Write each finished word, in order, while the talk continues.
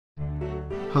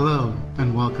Hello,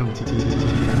 and welcome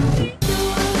to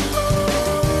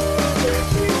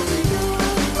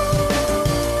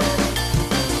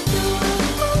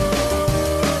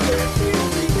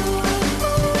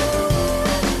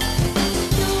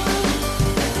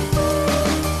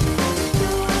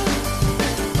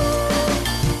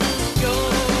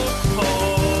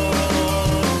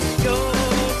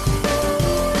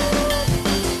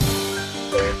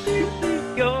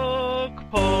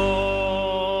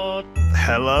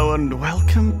Hello and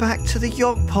welcome back to the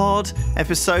YoGPoD,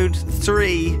 episode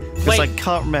 3, because I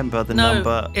can't remember the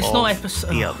number it's of not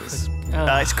episode. the others.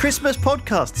 It's Christmas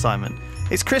podcast, Simon.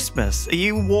 It's Christmas. Are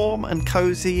you warm and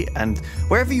cozy? And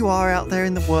wherever you are out there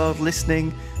in the world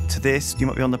listening to this, you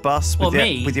might be on the bus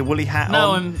with your woolly hat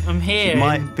on. No, I'm here. You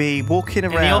might be walking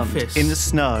around in the office. In the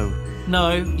snow.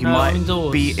 You might I'm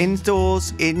indoors. be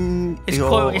indoors in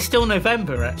It's still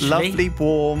November, actually. Lovely,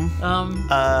 warm. It's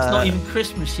not even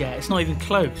Christmas yet. It's not even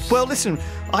close. Well, listen,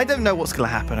 I don't know what's going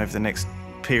to happen over the next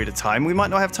period of time. We might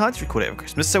not have time to record it over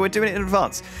Christmas, so we're doing it in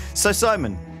advance. So,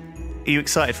 Simon, are you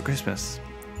excited for Christmas?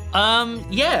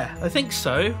 Yeah, I think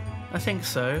so.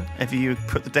 Have you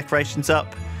put the decorations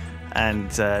up and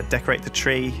decorate the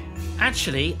tree?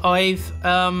 Actually,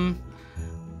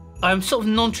 I'm sort of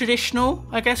non-traditional,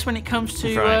 I guess, when it comes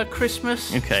to Christmas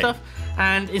stuff.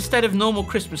 And instead of normal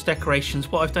Christmas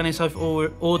decorations, what I've done is I've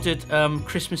ordered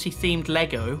Christmassy themed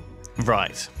Lego.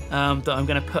 Right. That I'm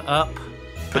going to put up.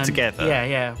 Together.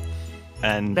 Yeah.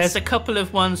 And there's a couple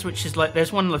of ones which is like,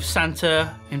 there's one of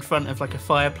Santa in front of like a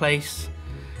fireplace,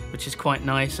 which is quite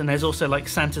nice. And there's also like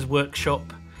Santa's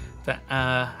workshop that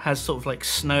has sort of like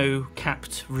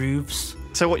snow-capped roofs.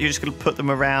 So what, you're just going to put them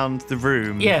around the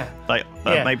room? Yeah. Like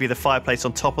maybe the fireplace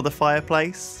on top of the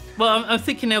fireplace? Well, I'm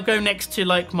thinking they'll go next to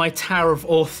like my Tower of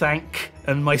Orthanc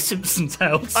and my Simpsons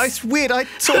house. Oh, it's weird. I'm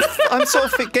sort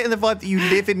of getting the vibe that you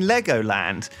live in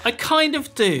Legoland. I kind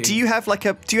of do. Do you have like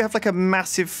a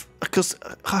massive? Because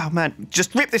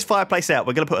just rip this fireplace out.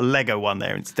 We're going to put a Lego one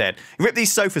there instead. Rip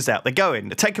these sofas out. They're going.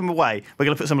 Take them away. We're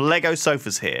going to put some Lego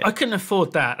sofas here. I couldn't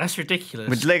afford that. That's ridiculous.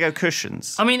 With Lego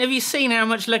cushions. I mean, have you seen how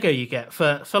much Lego you get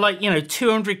for like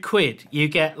 200 quid? You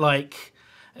get like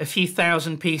a few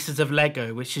thousand pieces of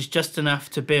Lego, which is just enough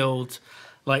to build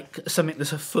like something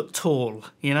that's a foot tall,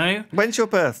 you know? When's your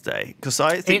birthday? Because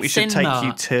I think we should take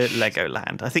you to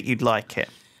Legoland. I think you'd like it.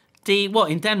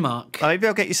 In Denmark? Maybe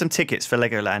I'll get you some tickets for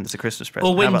Legoland as a Christmas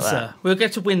present. Or Windsor. How about that? We'll go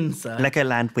to Windsor.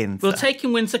 Legoland Windsor. We'll take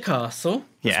in Windsor Castle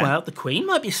as well. The Queen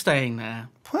might be staying there.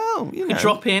 Well, you know.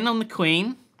 Drop in on the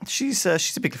Queen. She's a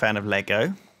big fan of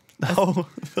Lego.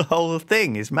 The whole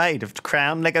thing is made of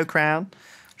Lego crown.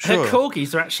 Sure. Her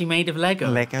corgis are actually made of Lego.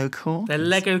 Lego corgis? They're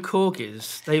Lego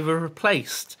corgis. They were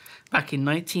replaced back in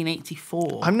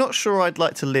 1984. I'm not sure I'd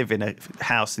like to live in a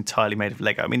house entirely made of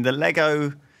Lego. I mean, the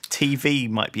Lego TV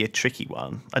might be a tricky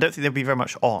one. I don't think there'll be very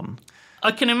much on.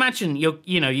 I can imagine you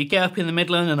get up in the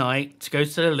middle of the night to go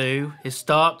to the loo. It's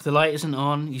dark, the light isn't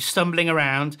on. You're stumbling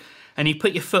around, and you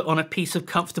put your foot on a piece of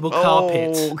comfortable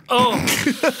carpet.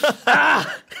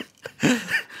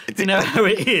 You know how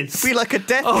it is. It'd be like a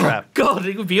death trap. Oh God,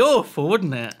 it would be awful,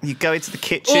 wouldn't it? You'd go into the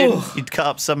kitchen. You'd cut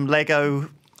up some Lego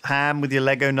ham with your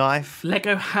Lego knife.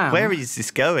 Lego ham. Where is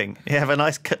this going? You have a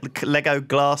nice Lego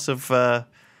glass of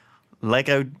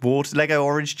Lego water, Lego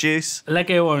orange juice.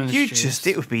 Lego orange juice.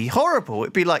 It would be horrible.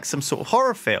 It'd be like some sort of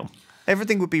horror film.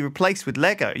 Everything would be replaced with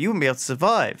Lego. You wouldn't be able to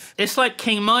survive. It's like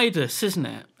King Midas, isn't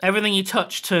it? Everything you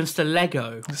touch turns to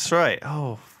Lego. That's right.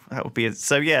 Oh, that would be it.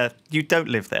 So, yeah, you don't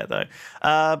live there, though.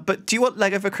 But do you want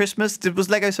Lego for Christmas? Was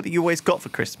Lego something you always got for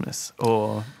Christmas?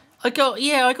 Or I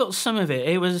got some of it.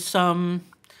 It was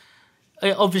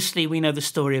obviously we know the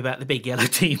story about the big yellow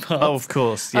teapot. Oh, of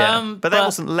course, yeah. But that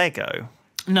wasn't Lego.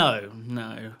 No.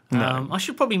 I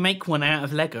should probably make one out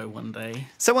of Lego one day.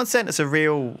 Someone sent us a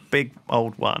real big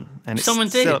old one, and it's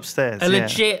still upstairs. A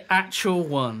legit, actual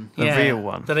one. A real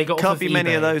one. That they got Can't off be of many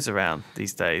eBay. of those around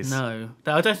these days. No,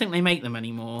 I don't think they make them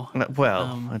anymore.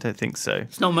 Well, I don't think so.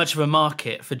 It's not much of a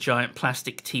market for giant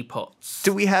plastic teapots.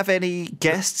 Do we have any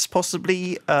guests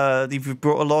possibly that you've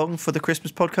brought along for the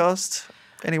Christmas podcast?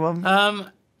 Anyone?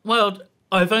 Well,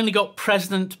 I've only got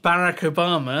President Barack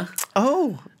Obama.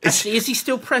 Oh. Actually, is he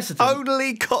still president?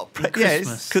 Only got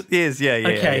Christmas. He is, yeah,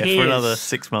 Okay, for another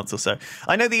 6 months or so.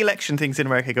 I know the election things in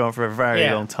America go on for a very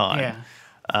long time.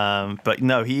 Yeah. But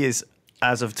no, he is,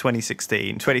 as of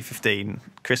 2015,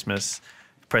 Christmas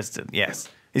president, yes.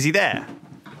 Is he there?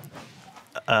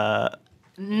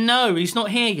 No, he's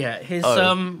not here yet. His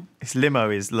limo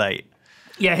is late.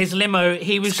 Yeah, his limo,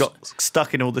 He's got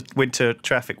stuck in all the winter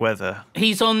traffic weather.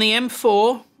 He's on the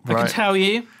M4, I Right. can tell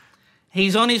you.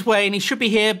 He's on his way and he should be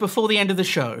here before the end of the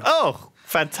show. Oh,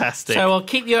 Fantastic. So I'll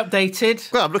keep you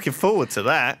updated. Well, I'm looking forward to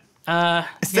that.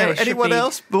 Is there anyone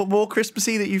else more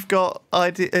Christmassy that you've got?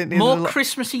 More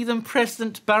Christmassy than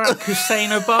President Barack Hussein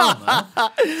Obama?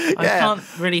 I can't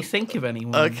really think of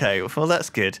anyone. Okay, well, that's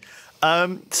good.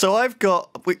 So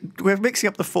we're mixing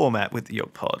up the format with the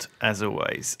YoGPoD, as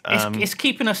always. It's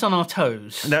keeping us on our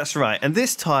toes. That's right. And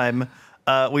this time,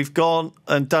 we've gone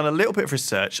and done a little bit of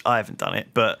research. I haven't done it,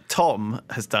 but Tom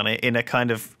has done it in a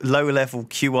kind of low-level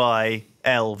QI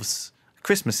elves,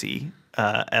 Christmassy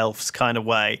elves kind of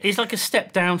way. He's like a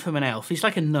step down from an elf. He's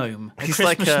like a gnome. He's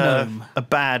Christmas like gnome. A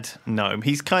bad gnome.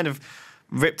 He's kind of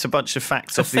ripped a bunch of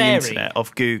facts off the internet,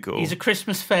 off Google. He's a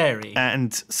Christmas fairy.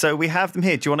 And so we have them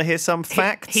here. Do you want to hear some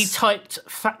facts? He typed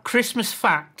Christmas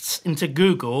facts into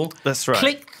Google. That's right.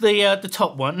 Clicked the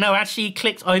top one. No, actually, he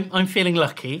clicked I'm feeling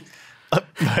lucky.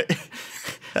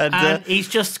 And he's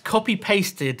just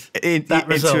copy-pasted that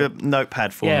result into a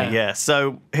notepad for me, yeah.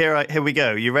 So here we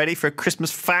go. You ready for a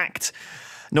Christmas fact?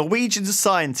 Norwegian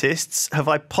scientists have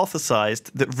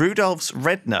hypothesized that Rudolph's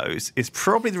red nose is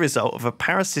probably the result of a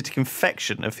parasitic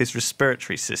infection of his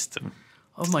respiratory system.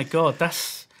 Oh, my God.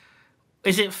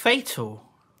 Is it fatal?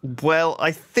 Well,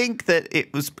 I think that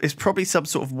it's probably some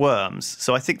sort of worms.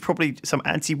 So I think probably some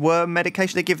anti-worm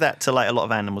medication. They give that to like a lot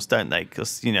of animals, don't they?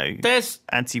 Because, there's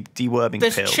anti-deworming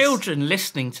pills. There's children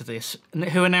listening to this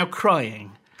who are now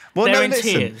crying. Well, They're in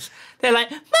tears. They're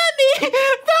like, Mummy,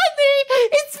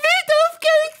 it's Rudolph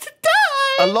going to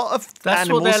die. A lot of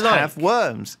animals have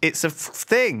worms. It's a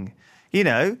thing,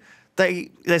 there's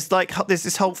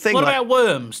this whole thing. What about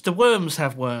worms? Do worms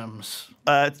have worms?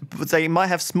 They might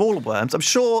have smaller worms. I'm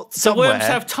sure somewhere. Do worms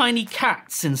have tiny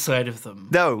cats inside of them?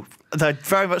 No, I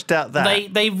very much doubt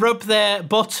that. They rub their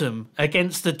bottom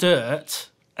against the dirt,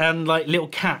 and like little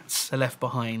cats are left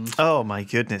behind. Oh my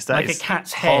goodness, that is like a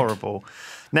cat's head. Horrible.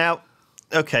 Now,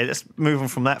 okay, let's move on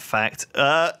from that fact.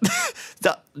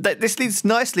 This leads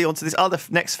nicely onto this other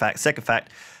next fact, second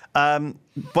fact. One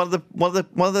of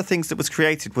the things that was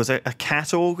created was a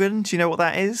cat organ. Do you know what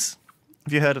that is?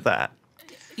 Have you heard of that?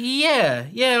 Yeah,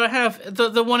 I have.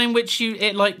 The one in which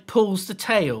it like pulls the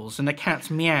tails and the cats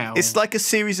meow. It's like a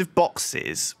series of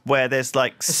boxes where there's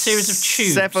like a series of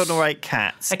tubes. 7 or 8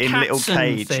 cats in little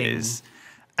cages. Thing.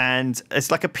 And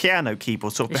it's like a piano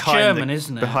keyboard sort of it's behind German,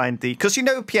 isn't it? Behind the because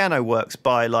piano works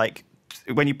by like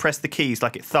when you press the keys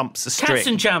like it thumps a string.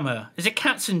 Katzenjammer. Is it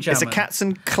Katzenjammer? It's a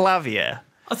Katzenklavier.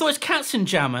 I thought it was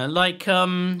Katzenjammer, like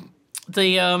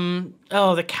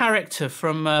the character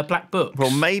from Black Books.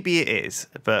 Well, maybe it is,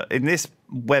 but in this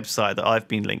website that I've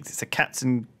been linked, it's a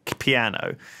Katzen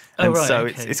piano, and so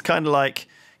it's kind of like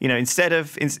instead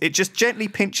of it just gently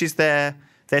pinches their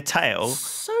tail,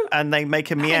 and they make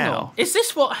a meow. Is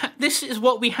this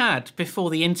what we had before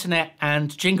the internet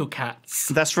and Jingle cats?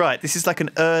 That's right. This is like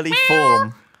an early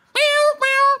form.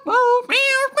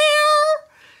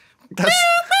 That's.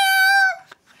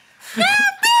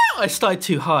 I started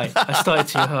too high.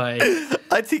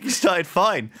 I think you started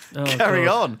fine. Carry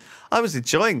on. I was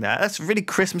enjoying that. That's a really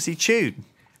Christmassy tune.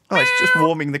 Oh, it's just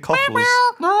warming the cockles.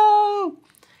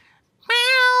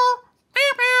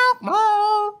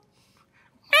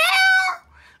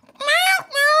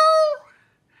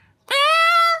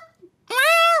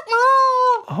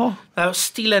 Oh, that was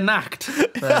Stille Nacht. Do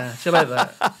you like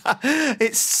that?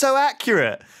 It's so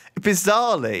accurate.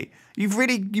 Bizarrely. You've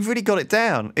really got it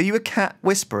down. Are you a cat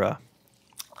whisperer?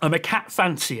 I'm a cat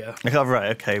fancier. Oh,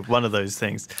 right, okay, one of those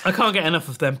things. I can't get enough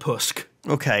of them pusk.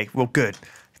 Okay, well, good.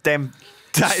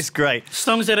 That is great. As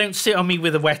long as they don't sit on me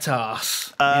with a wet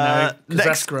arse. Next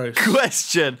that's gross.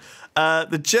 Question.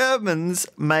 The Germans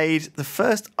made the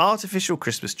first artificial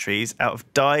Christmas trees out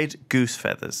of dyed goose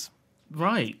feathers.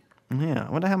 Right. Yeah, I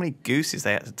wonder how many gooses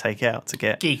they had to take out to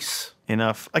get geese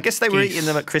enough. I guess they were eating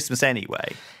them at Christmas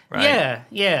anyway, right?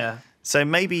 Yeah. So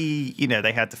maybe,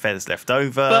 they had the feathers left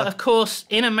over. But of course,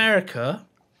 in America,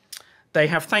 they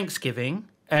have Thanksgiving,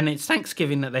 and it's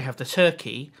Thanksgiving that they have the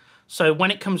turkey. So when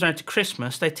it comes around to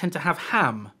Christmas, they tend to have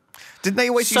ham. Didn't they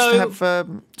always used to have...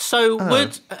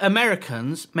 would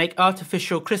Americans make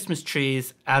artificial Christmas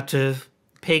trees out of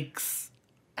pig's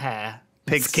hair?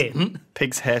 Skin.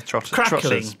 Pig's hair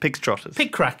trotters. Pig's trotters.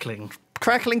 Pig crackling.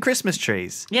 Crackling Christmas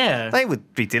trees. Yeah. They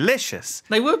would be delicious.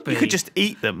 They would be. You could just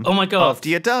eat them. Oh my God. After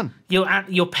you're done.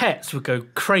 Your pets would go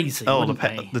crazy. Oh,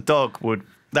 the dog would.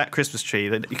 That Christmas tree,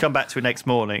 you come back to it next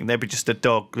morning, there'd be just a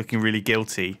dog looking really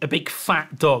guilty. A big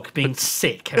fat dog being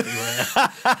sick everywhere.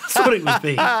 That's what it would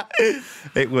be.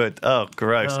 It would. Oh,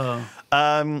 gross.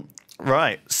 Oh.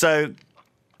 Right. So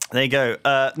there you go.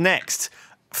 Next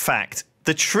fact.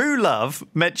 The true love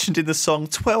mentioned in the song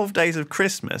 12 Days of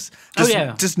Christmas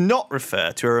does not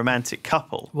refer to a romantic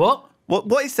couple. What?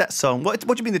 What is that song? What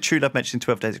do you mean the true love mentioned in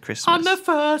 12 Days of Christmas? On the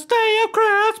first day of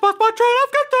Christmas, my true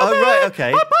love came to me. Oh, right,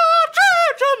 okay. A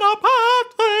partridge in a pear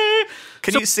tree.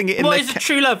 Can you sing it in what the... What is a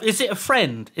true love? Is it a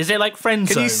friend? Is it like friend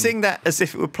zone? Can you sing that as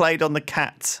if it were played on the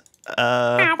cat? To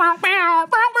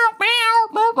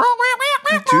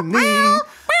me,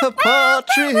 a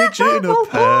partridge in a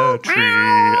pear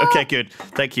tree. Okay, good.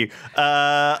 Thank you.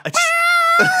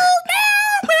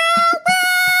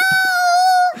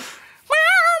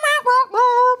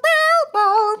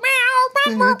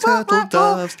 Turtle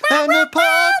doves and a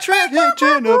partridge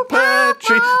in a pear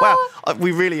tree. Wow,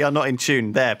 we really are not in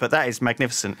tune there, but that is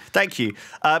magnificent. Thank you.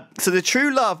 So the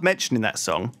true love mentioned in that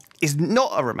song is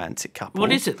not a romantic couple.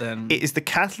 What is it then? It is the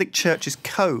Catholic Church's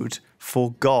code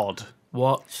for God.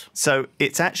 What? So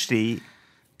it's actually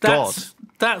God.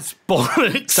 That's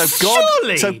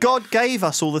bollocks. So God gave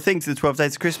us all the things in the 12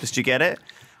 Days of Christmas. Do you get it?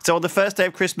 So on the first day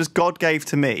of Christmas, God gave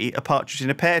to me a partridge in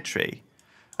a pear tree.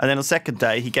 And then on the second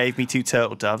day, he gave me 2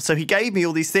 turtle doves. So he gave me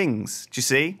all these things. Do you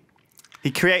see?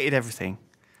 He created everything.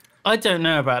 I don't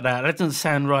know about that. That doesn't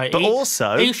sound right. But also...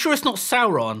 Are you sure it's not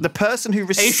Sauron? The person who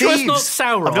receives... Are you sure it's not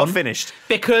Sauron? I'm not finished.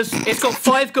 Because it's got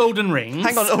 5 golden rings.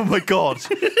 Hang on. Oh, my God.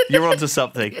 You're onto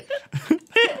something.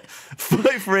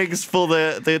 5 rings for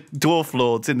the dwarf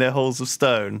lords in their halls of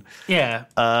stone. Yeah.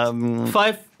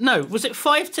 5... No, was it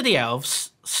 5 to the elves?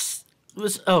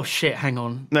 Oh, shit, hang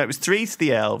on. No, it was 3 to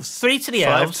the elves. 3 to the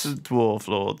elves. 5 to the dwarf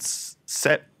lords.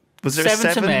 Was there 7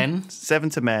 a 7 to men. 7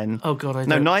 to men. Oh, God, I don't...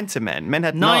 No, 9 to men. Men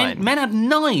had 9. Men had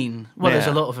 9. Well, there's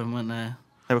Yeah. a lot of them, weren't there?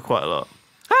 There were quite a lot.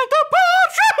 And the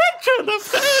partridge in the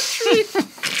pear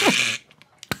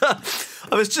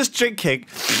tree. I was just drinking,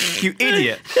 you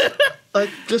idiot. I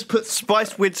just put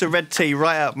spiced winter red tea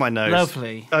right out my nose.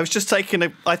 Lovely. I was just taking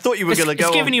a... I thought you were going to go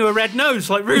It's on. giving you a red nose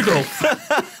like Rudolph.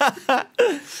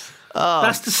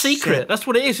 That's the secret. shit. That's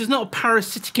what it is. It's not a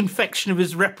parasitic infection of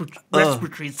his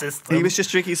respiratory system. He was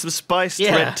just drinking some spiced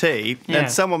Yeah. red tea Yeah. and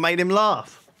someone made him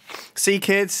laugh. See,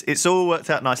 kids, it's all worked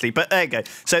out nicely. But there you go.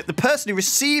 So the person who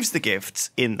receives the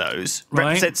gifts in those Right.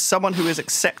 represents someone who has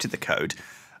accepted the code.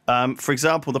 For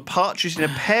example, the partridge in a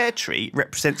pear tree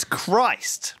represents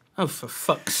Christ. Oh, for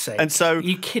fuck's sake. And so... Are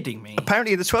you kidding me?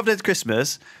 Apparently, in the 12 Days of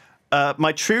Christmas,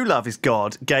 my true love is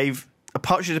God gave a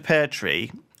partridge in a pear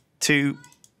tree to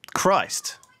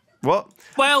Christ. What?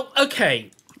 Well, okay.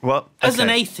 What? As an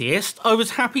Okay. atheist, I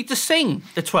was happy to sing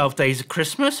the 12 Days of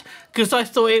Christmas because I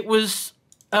thought it was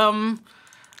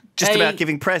Just about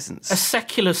giving presents. a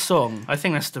secular song. I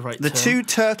think that's the right The term. 2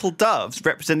 turtle doves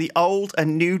represent the Old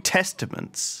and New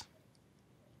Testaments.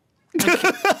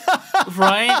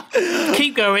 Right?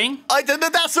 Keep going. I don't know.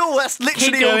 That's all. That's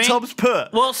literally all going. Tom's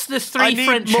put. What's the I 3 need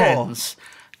French more. hens?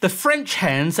 The French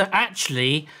hens are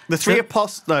actually... The 3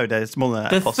 apostles. No, there's more than that.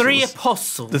 The apostles. 3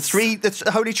 apostles.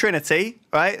 The Holy Trinity,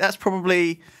 right? That's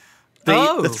probably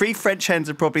the 3 French hens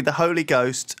are probably the Holy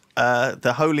Ghost,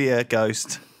 the Holier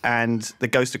Ghost, and the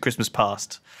Ghost of Christmas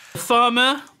Past. The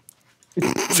farmer,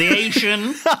 the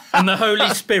Asian, and the Holy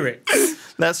Spirit.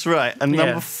 That's right. And Yeah.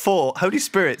 number 4, Holy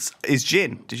Spirits is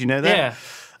gin. Did you know that?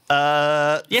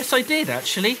 Yeah. Yes, I did,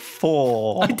 actually.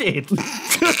 4. I did.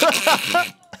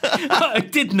 I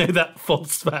did know that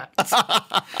false fact.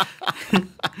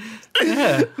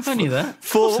 Yeah, I knew that.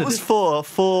 4. What was 4?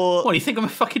 4. What, you think I'm a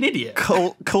fucking idiot?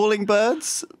 Calling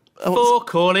birds. 4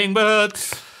 calling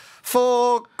birds.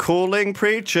 4 calling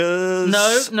preachers.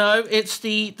 No, it's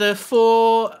the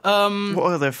 4 What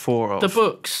are there 4 of? the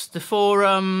books. The 4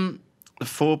 The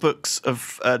 4 books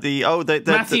of the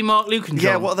Matthew, Mark, Luke, and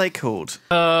John. Yeah, what are they called?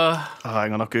 Oh,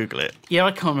 hang on, I'll Google it. Yeah,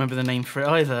 I can't remember the name for it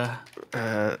either.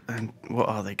 And what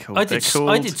are they called? I did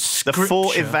the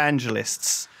 4 scripture.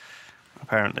 evangelists.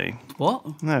 Apparently,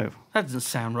 What? no. That doesn't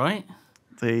sound right.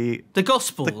 The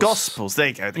Gospels. The Gospels. There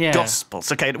you go. The Yeah.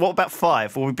 Gospels. Okay. What about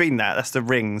 5? Well, we've been there. That's the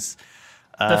rings.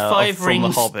 The 5 from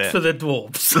rings the Hobbit. for the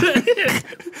dwarves.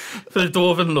 For the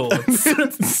dwarven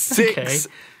lords. 6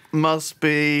 must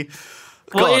be.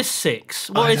 What God, is 6?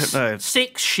 I don't know.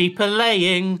 6 sheep are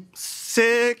laying?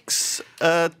 6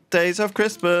 days of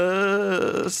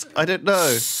Christmas. I don't know.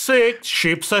 6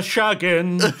 sheep are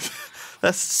shagging.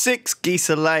 That's 6 geese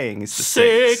are laying. Is the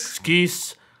 6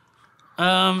 geese.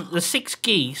 The 6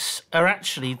 geese are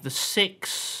actually the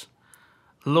 6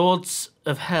 lords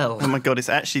of hell. Oh my God! It's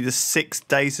actually the 6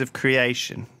 days of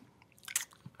creation.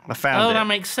 I found it. Oh, that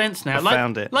makes sense now. I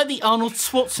found it. Like the Arnold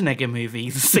Schwarzenegger movie,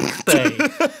 The Sixth Day.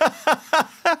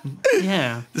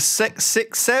 Yeah. The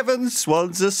 7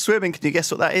 swans are swimming. Can you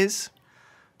guess what that is?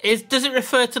 Does it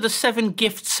refer to the 7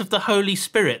 gifts of the Holy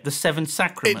Spirit, the 7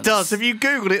 sacraments? It does. Have you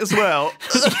Googled it as well?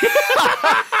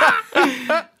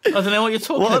 I don't know what you're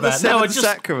talking What are the about. 7 no,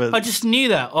 sacraments? I just knew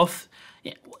that off.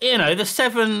 the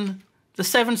seven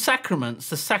sacraments,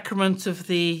 the sacrament of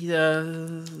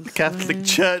the Catholic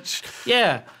Church.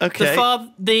 Yeah. Okay.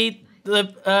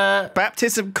 The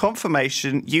baptism,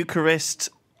 confirmation, Eucharist,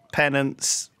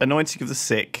 penance, anointing of the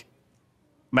sick,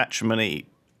 matrimony,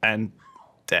 and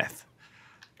death.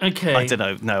 Okay. I don't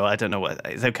know. No, I don't know what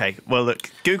that is. Okay. Well,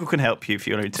 look, Google can help you if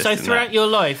you're interested. So throughout your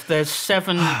life, there's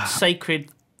 7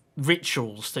 sacred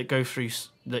rituals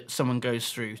that someone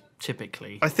goes through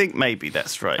typically. I think maybe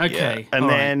that's right. Okay. Yeah. And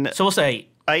then so what's 8?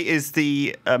 8 is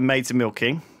the maids of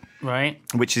milking, right?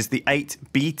 Which is the 8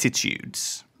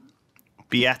 beatitudes.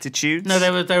 Beatitudes. No,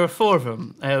 there were 4 of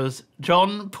them. There was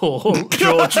John, Paul,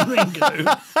 George, and Ringo.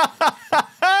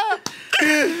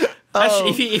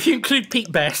 Actually, if you include Pete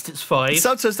Best, it's 5.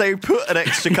 Sometimes they put an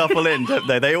extra couple in, don't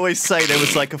they? They always say there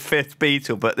was like a 5th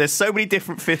Beatle, but there's so many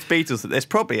different 5th Beatles that there's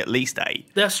probably at least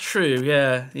 8. That's true,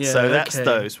 yeah. So that's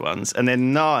those ones. And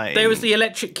then 9... There was the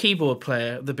electric keyboard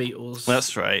player of the Beatles.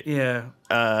 That's right. Yeah.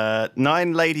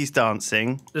 9 ladies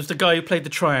dancing. There's the guy who played the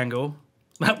triangle.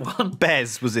 That one.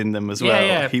 Bez was in them as well.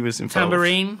 Yeah. He was involved.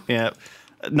 Tambourine. Yeah.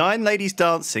 9 ladies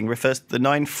dancing refers to the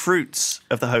 9 fruits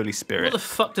of the Holy Spirit. What the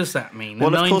fuck does that mean?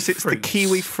 Well, of course, it's the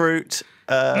kiwi fruit,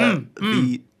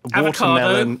 the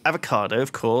watermelon, avocado,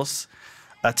 of course.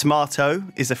 Tomato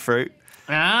is a fruit.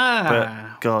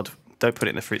 But, God, don't put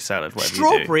it in a fruit salad, whatever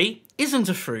Strawberry you do. Isn't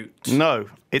a fruit. No,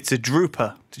 it's a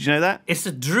drooper. Did you know that? It's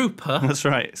a drooper? That's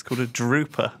right. It's called a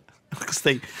drooper. Because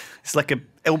it's like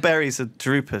elberries are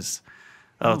droopers.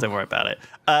 Oh, don't worry about it.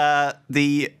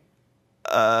 The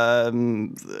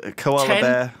koala 10?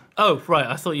 bear. Oh, right.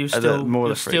 I thought you were still... more of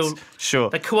the fruits. Sure.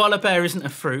 The koala bear isn't a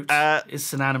fruit.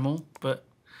 It's an animal, but...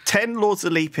 10 Lords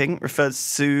of Leaping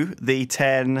refers to the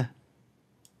 10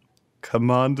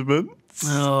 commandments.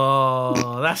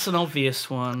 Oh, that's an obvious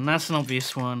one.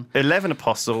 11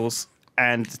 apostles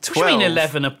and 12... What do you mean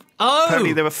 11?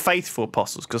 Apparently there were faithful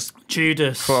apostles because...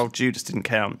 Judas. 12 Judas didn't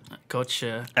count.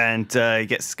 Gotcha. And he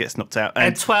gets knocked out.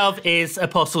 And 12 is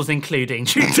apostles including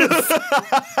Judas.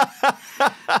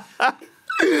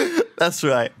 That's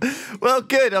right. Well,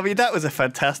 good. I mean, that was a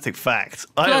fantastic fact.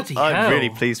 I'm really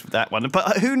pleased with that one.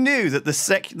 But who knew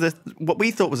that what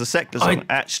we thought was a secular song,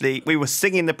 actually, we were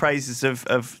singing the praises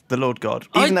of the Lord God,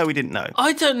 even though we didn't know.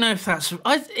 I don't know if that's...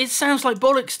 it sounds like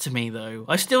bollocks to me, though.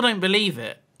 I still don't believe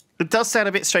it. It does sound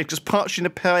a bit strange, because partridge in a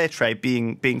pear tray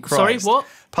being Christ. Sorry, what?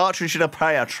 Partridge in a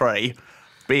pear tray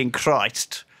being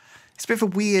Christ. It's a bit of a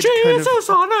weird Jesus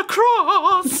on a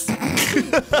cross!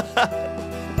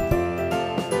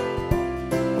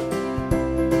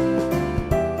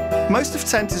 Most of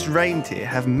Santa's reindeer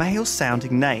have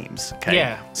male-sounding names, okay?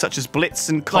 Yeah. Such as Blitz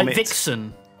and Comet. Like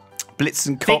Vixen. Blitz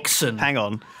and Comet. Vixen. Hang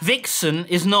on. Vixen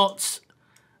is not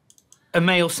a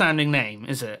male-sounding name,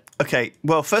 is it? Okay,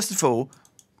 well, first of all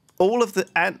of the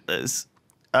antlers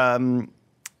pulling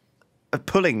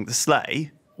the sleigh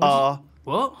are...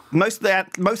 What? Most of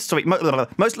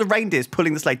the reindeers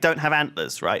pulling the sleigh don't have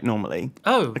antlers, right, normally.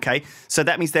 Oh. Okay, so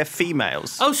that means they're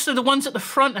females. Oh, so the ones at the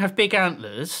front have big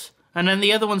antlers, and then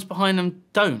the other ones behind them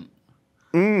don't?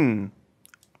 Hang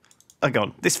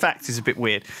on, this fact is a bit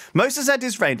weird. Most of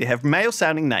Santa's reindeer have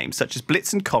male-sounding names, such as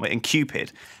Blitz and Comet and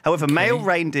Cupid. However, male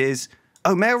reindeers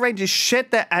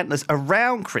shed their antlers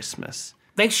around Christmas.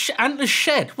 Antlers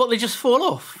shed? What, they just fall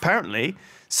off? Apparently.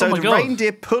 So the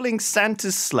reindeer pulling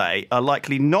Santa's sleigh are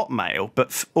likely not male,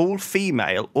 but all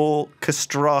female or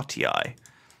castrati.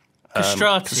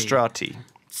 Castrati.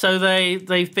 So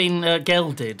they've been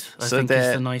gelded, I think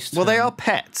is the nice term. Well, they are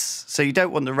pets, so you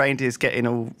don't want the reindeers getting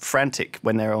all frantic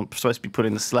when they're supposed to be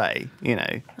pulling the sleigh, you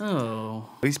know. Oh.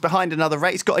 He's behind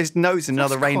he's got his nose in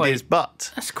another reindeer's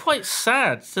butt. That's quite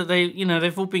sad that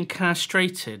they've all been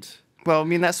castrated. Well, I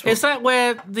mean, that's what... Is that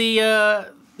where the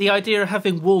idea of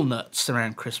having walnuts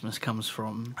around Christmas comes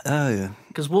from? Oh, yeah.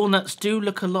 Because walnuts do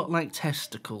look a lot like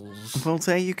testicles. Well,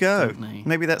 there you go.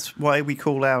 Maybe that's why we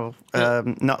call our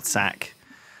nutsack.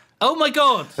 Oh, my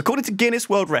God! According to Guinness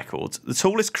World Records, the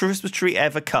tallest Christmas tree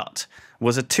ever cut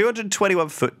was a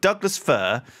 221-foot Douglas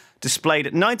fir displayed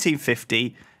at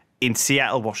 1950 in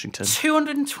Seattle, Washington.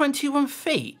 221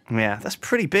 feet? Yeah, that's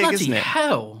pretty big, isn't it? Bloody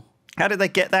hell. How did they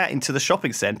get that into the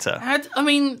shopping centre?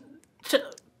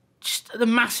 Just the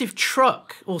massive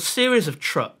truck or series of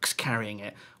trucks carrying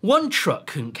it. One truck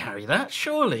couldn't carry that,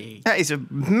 surely. That is a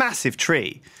massive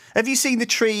tree. Have you seen the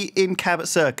tree in Cabot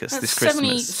Circus this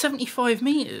Christmas? 75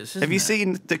 metres, Have you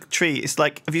seen the tree? It's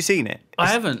like, have you seen it? I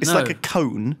haven't, It's like a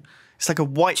cone. It's like a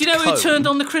white cone. Do you know who turned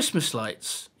on the Christmas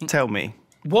lights? Tell me.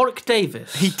 Warwick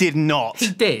Davis. He did not.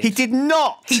 He did. He did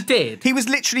not. He did. He was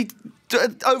literally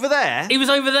over there. He was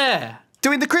over there.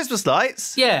 Doing the Christmas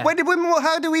lights? Yeah. How did we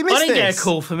miss this? I didn't get a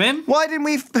call from him. Why didn't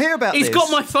we hear about this? He's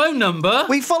got my phone number.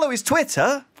 We follow his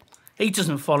Twitter. He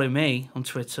doesn't follow me on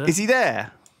Twitter. Is he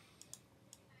there?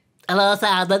 Hello,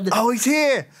 Simon. Oh, he's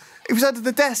here. He was under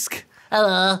the desk.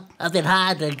 Hello, I've been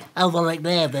hiding. I'm Warwick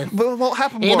Davis. Well, what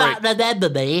happened, You Warwick? might remember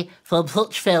me from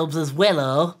such films as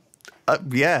Willow.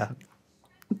 Yeah.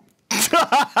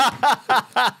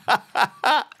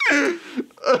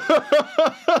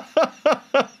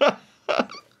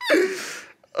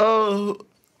 Oh,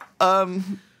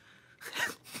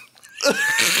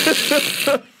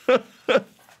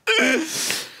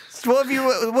 So what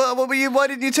were you? Why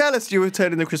didn't you tell us you were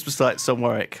turning the Christmas lights on,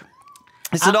 Warwick?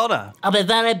 It's an honour. I've been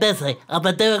very busy. I've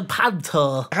been doing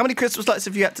panto. How many Christmas lights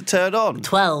have you had to turn on?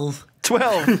 12.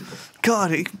 12.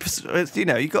 God, you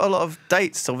know, you've got a lot of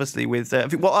dates, obviously, with...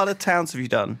 what other towns have you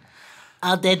done?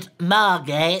 I did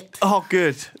Margate. Oh,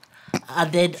 good. I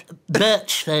did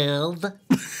Birchfield.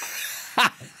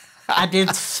 I did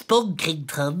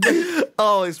Spunkington.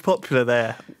 Oh, it's popular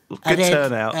there. Good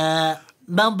turnout.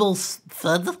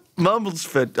 Mumblesford.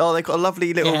 Mumblesford. Oh, they've got a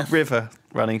lovely little river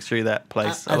running through that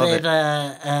place. I love it.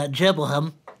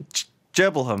 Gerbilham.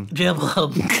 Gerbilham.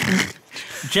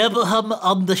 Gerbilham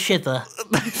on the shiver.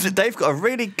 They've got a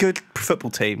really good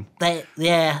football team. They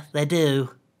do.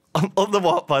 On the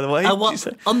what, by the way? On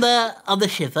the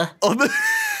shiver. On the...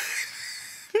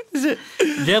 Is it?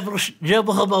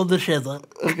 Gerbilham on the shiver.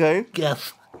 Okay.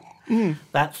 Yes.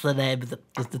 That's the name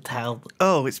of the town.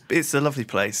 Oh, it's a lovely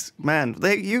place. Man,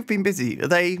 you've been busy. Are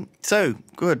they... So,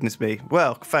 goodness me.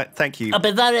 Well, thank you. I've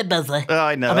been very busy. Oh,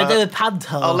 I know. I've been doing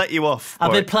panto. I'll let you off.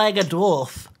 I've been playing a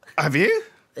dwarf. Have you?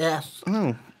 Yes.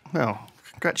 Oh, well,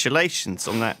 congratulations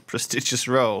on that prestigious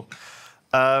role.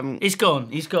 He's gone.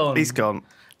 He's gone.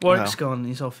 Warwick's gone.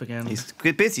 He's off again. He's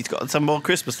busy. He's got some more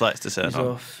Christmas lights to turn on.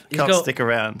 Off. Can't stick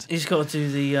around. He's got to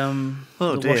do the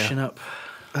washing up.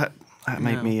 That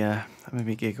made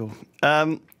me giggle.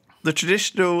 The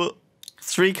traditional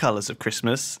 3 colours of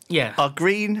Christmas are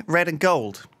green, red and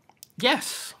gold.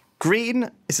 Yes. Green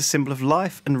is a symbol of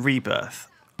life and rebirth.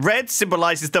 Red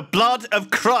symbolises the blood of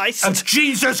Christ. Of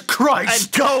Jesus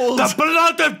Christ. And gold. The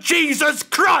blood of Jesus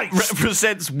Christ.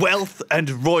 Represents wealth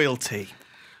and royalty.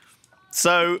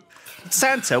 So,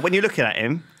 Santa, when you're looking at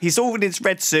him, he's all in his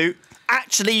red suit.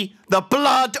 Actually, the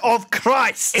blood of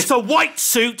Christ. It's a white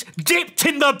suit dipped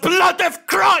in the blood of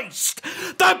Christ.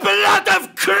 The blood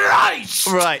of Christ.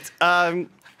 Right.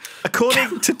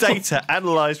 According to data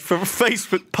analysed from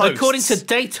Facebook posts... According to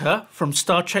data from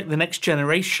Star Trek The Next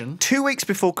Generation... 2 weeks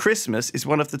before Christmas is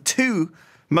one of the 2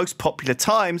 most popular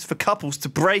times for couples to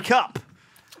break up.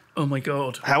 Oh, my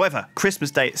God. However,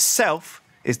 Christmas Day itself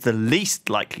is the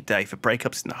least likely day for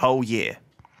breakups in the whole year.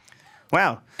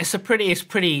 Wow. It's pretty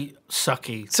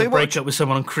sucky to break up with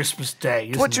someone on Christmas Day,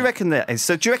 isn't What do you reckon that is?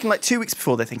 So do you reckon like 2 weeks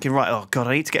before they're thinking, right, oh, God,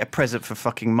 I need to get a present for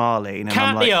fucking Marley. And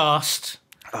Can't be arsed.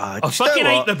 I fucking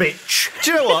hate the bitch.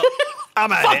 Do you know what?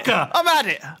 I'm at it. Her. I'm at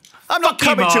it. I'm not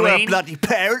coming to her bloody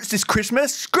parents this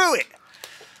Christmas. Screw it.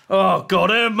 Oh, God,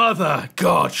 her mother.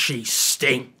 God, she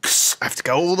stinks. I have to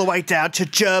go all the way down to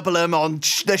Gerbilham on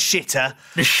the shitter.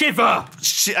 The shiver.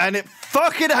 And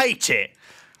fucking hate it.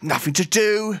 Nothing to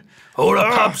do. All the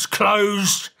pubs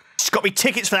closed. She's got me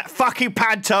tickets for that fucking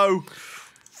panto.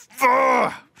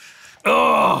 Oh.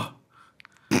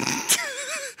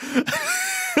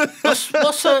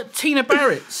 What's Tina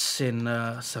Barrett's in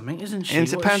something, isn't she?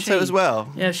 Into panto as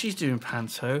well? Yeah, she's doing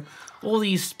panto. All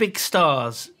these big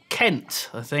stars. Kent,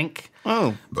 I think.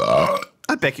 Oh.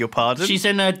 I beg your pardon. She's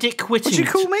in Dick Whittington. What'd you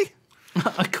call me?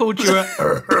 I called you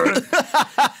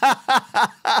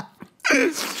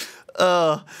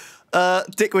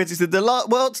Dick Whittington, the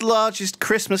world's largest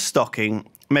Christmas stocking,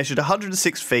 measured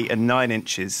 106 feet and 9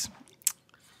 inches.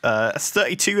 That's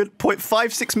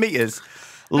 32.56 metres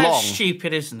long. That's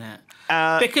stupid, isn't it?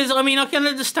 Because, I mean, I can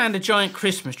understand a giant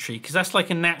Christmas tree, because that's like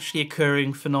a naturally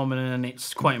occurring phenomenon and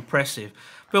it's quite impressive.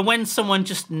 But when someone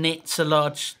just knits a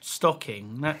large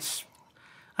stocking, that's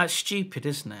stupid,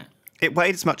 isn't it? It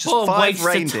weighed as much as What a 5 waste of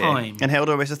reindeer time. and held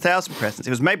almost 1,000 presents. It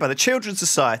was made by the Children's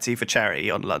Society for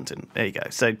Charity on London. There you go.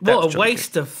 So what a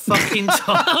waste of fucking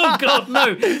time. Oh, God,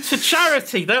 no. It's a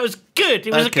charity. That was good.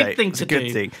 It was a good thing to do. It's a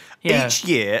good thing. Yeah. Each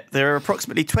year, there are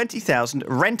approximately 20,000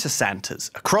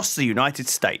 renter-Santas across the United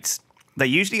States. They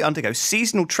usually undergo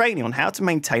seasonal training on how to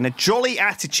maintain a jolly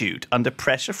attitude under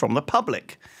pressure from the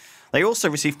public. They also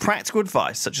receive practical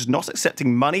advice, such as not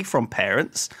accepting money from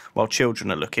parents while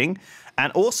children are looking,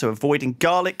 and also avoiding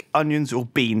garlic, onions, or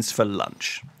beans for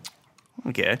lunch.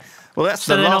 Okay. Well, that's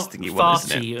the last thing you want,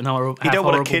 isn't it? You don't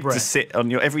want a kid to sit on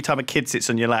your... Every time a kid sits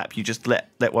on your lap, you just let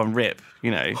one rip,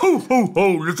 you know. Ho, ho,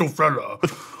 ho, little fella.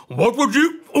 What would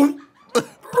you...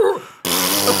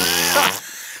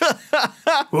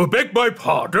 Oh, beg my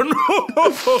pardon.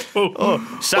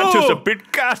 Santa's a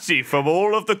bit gassy from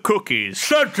all of the cookies.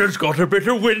 Santa's got a bit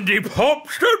of windy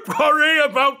pops. Don't worry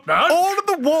about that. All of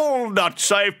the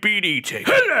walnuts I've been eating.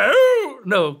 Hello.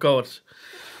 No, God.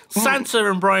 Santa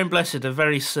and Brian Blessed are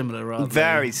very similar, aren't they?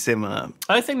 Very similar.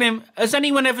 I think has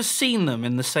anyone ever seen them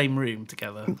in the same room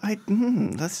together?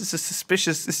 This is a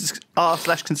suspicious... This is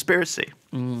r/conspiracy.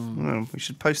 We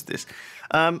should post this.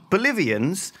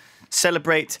 Bolivians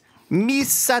celebrate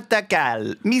Misa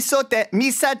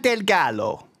del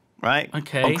Gallo, right?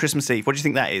 Okay. On Christmas Eve. What do you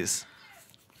think that is?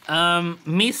 Miso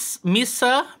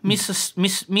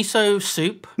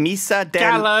soup. Misa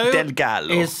del Gallo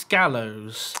is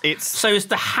gallows. It's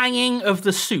the hanging of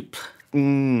the soup.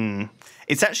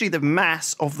 It's actually the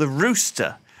mass of the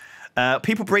rooster.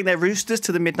 People bring their roosters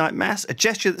to the midnight mass, a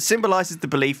gesture that symbolises the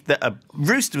belief that a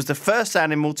rooster was the first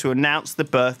animal to announce the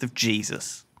birth of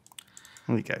Jesus.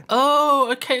 There you go.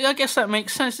 Oh, okay. I guess that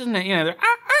makes sense, doesn't it?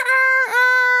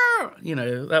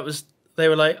 That was... They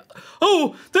were like,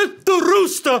 oh, the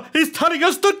rooster is telling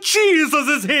us that Jesus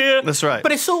is here. That's right.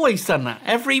 But it's always done that.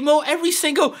 Every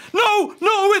single, no,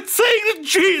 it's saying that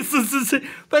Jesus is here.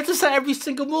 But it does that every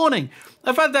single morning.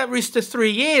 I've had that rooster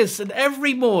 3 years, and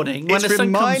every morning when the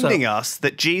sun comes up... It's reminding us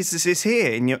that Jesus is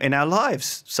here in our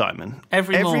lives, Simon.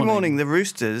 Every morning the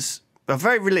roosters are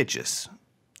very religious.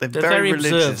 They're very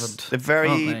religious. Observant, They're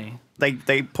very... aren't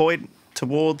They point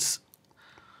towards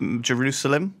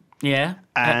Jerusalem. Yeah,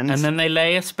 and then they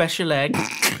lay a special egg,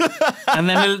 and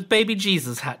then little baby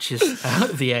Jesus hatches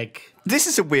out of the egg. This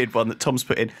is a weird one that Tom's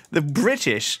put in. The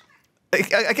British,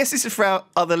 I guess this is for our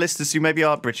other listeners who maybe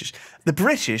aren't British. The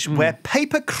British wear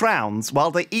paper crowns while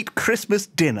they eat Christmas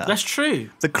dinner. That's true.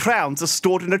 The crowns are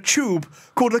stored in a tube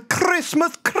called a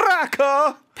Christmas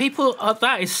cracker.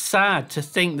 That is sad to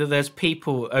think that there's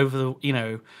people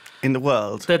in the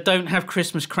world that don't have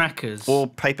Christmas crackers or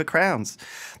paper crowns.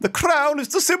 The crown is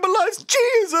to symbolise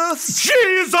Jesus.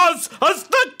 Jesus as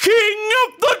the King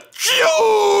of the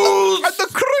Jews. And the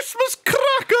Christmas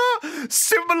cracker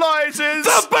symbolises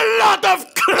the blood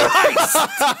of Christ.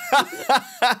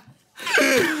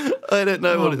 I don't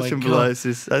know what it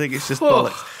symbolises. I think it's just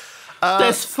bollocks.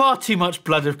 There's far too much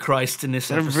blood of Christ in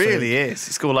this episode. It really is.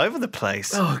 It's all over the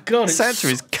place. Oh, God. Santa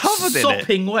is covered in it.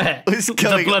 Sopping wet. It's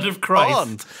the blood of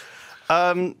Christ.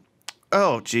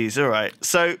 Oh, geez. All right.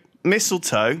 So,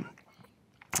 mistletoe,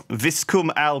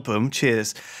 viscum album,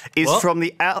 cheers, is from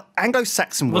the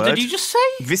Anglo-Saxon word. What did you just say?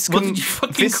 Viscum, what did you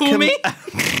fucking call me?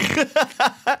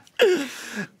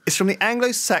 It's from the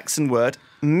Anglo-Saxon word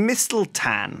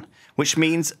mistletoe, which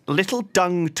means little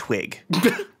dung twig.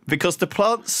 Because the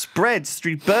plant spreads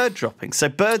through bird droppings. So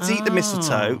birds eat the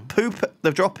mistletoe, poop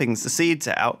the droppings, the seeds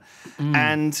out,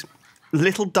 and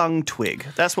little dung twig.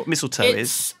 That's what mistletoe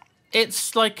is.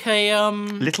 It's like a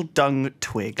little dung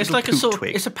twig. It's like a sort of,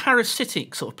 it's a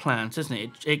parasitic sort of plant, isn't it?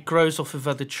 It grows off of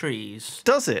other trees.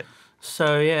 Does it?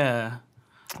 So yeah.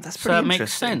 That's pretty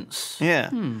interesting. That makes sense. Yeah.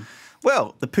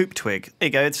 Well, the poop twig. There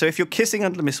you go. So if you're kissing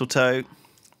under the mistletoe,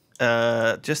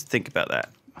 just think about that.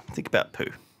 Think about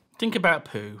poo. Think about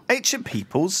poo. Ancient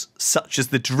peoples, such as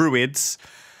the Druids,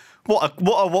 what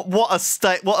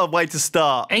a way to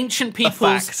start. Ancient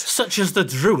peoples, such as the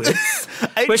Druids,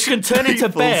 which can turn into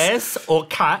bears or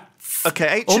cats, or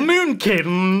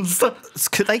moonkins.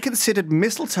 They considered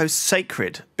mistletoe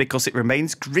sacred because it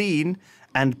remains green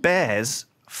and bears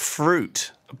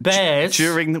fruit. Bears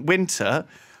during the winter,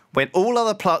 when all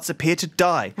other plants appear to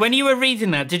die. When you were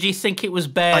reading that, did you think it was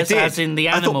bears as in the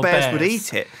animal? I thought bears would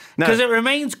eat it. Because it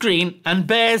remains green and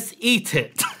bears eat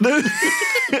it.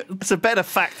 It's a better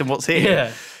fact than what's here.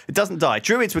 Yeah. It doesn't die.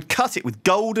 Druids would cut it with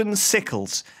golden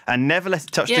sickles and never let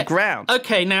it touch the ground.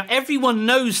 Okay, now everyone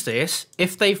knows this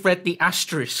if they've read the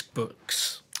Asterisk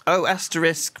books. Oh,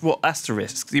 asterisk. What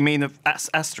asterisk? You mean of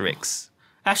Asterix?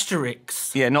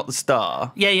 Asterix. Yeah, not the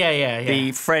star. Yeah.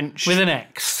 The French... With an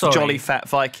X, sorry. Jolly fat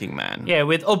Viking man. Yeah,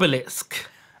 with obelisk.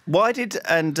 Why did...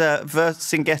 And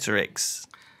Vercingetorix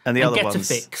and the other ones...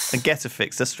 Getafix. And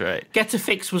Getafix, that's right.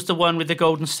 Getafix was the one with the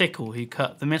golden sickle who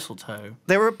cut the mistletoe.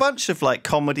 There were a bunch of,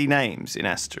 comedy names in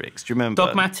Asterix. Do you remember?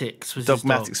 Dogmatix was his dog.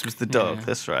 Dogmatix was the dog,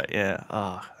 that's right, yeah.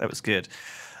 That was good.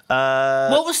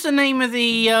 What was the name of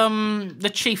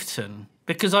the chieftain?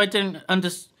 Because I don't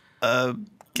understand...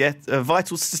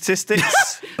 Vital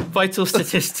Statistics. Vital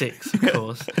Statistics, of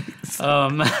course.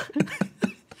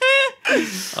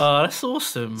 That's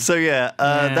awesome. So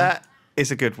that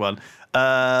is a good one.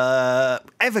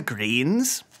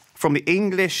 Evergreens, from the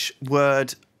English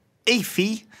word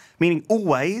efi, meaning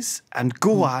always, and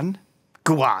guan,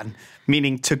 Guan,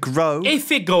 meaning to grow.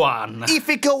 Ifiguan.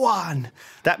 Ifiguan.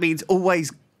 That means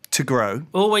always to grow.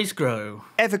 Always grow.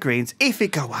 Evergreens,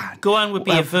 Ifiguan. Guan would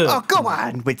be a verb. Oh, go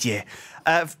on with you.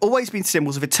 Have always been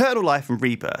symbols of eternal life and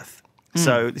rebirth.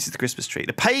 So this is the Christmas tree.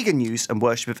 The pagan use and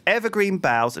worship of evergreen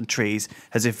boughs and trees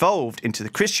has evolved into the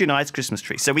Christianized Christmas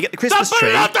tree. So we get the Christmas tree.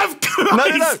 The blood of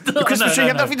Christ! No. The Christmas tree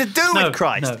has nothing to do No, with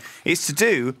Christ. no. It's to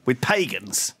do with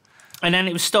pagans. And then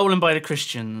it was stolen by the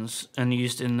Christians and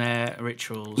used in their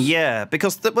rituals. Yeah,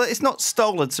 because it's not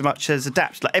stolen so much as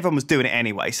adapted. Like everyone was doing it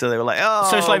anyway, so they were like, "Oh,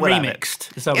 So it's like we'll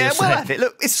remixed. Is that what Yeah, you're we'll saying? have it.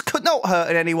 Look, it's not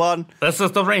hurting anyone. This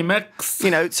is the remix. You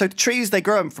know, so trees, they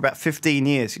grow them for about 15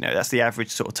 years. You know, that's the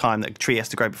average sort of time that a tree has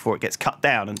to grow before it gets cut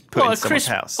down and put in someone's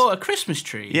house. What, a Christmas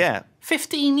tree? Yeah.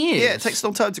 15 years? Yeah, it takes a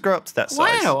long time to grow up to that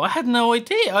size. Wow, I had no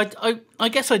idea. I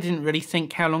guess I didn't really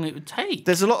think how long it would take.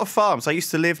 There's a lot of farms. I used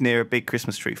to live near a big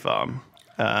Christmas tree farm.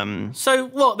 So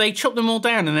what, they chop them all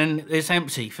down and then it's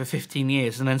empty for 15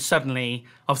 years and then suddenly,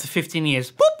 after 15 years,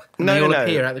 whoop, and they all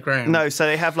appear out the ground? No, so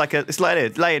they have like it's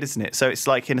layered, isn't it? So it's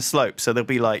like in a slope. So there'll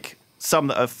be like some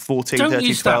that are 14, Don't 13,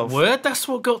 use 12. that word. That's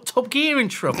what got Top Gear in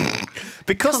trouble.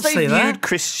 Because Can't they say that.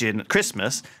 viewed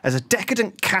Christmas as a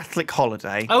decadent Catholic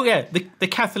holiday. Oh yeah, the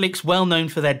Catholics well known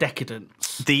for their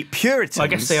decadence. The Puritans, Well, I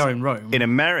guess they are in Rome. in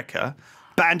America,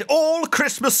 banned all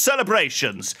Christmas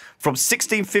celebrations from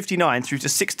 1659 through to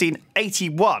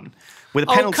 1681 with a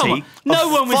penalty. Come on. No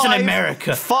of one was in 5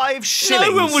 America. 5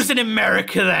 shillings. No one was in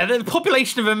America there. The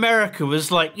population of America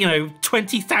was like,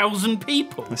 20,000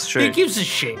 people. That's true. Who gives a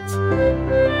shit?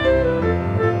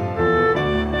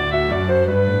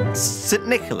 St.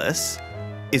 Nicholas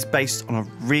is based on a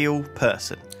real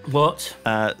person. What?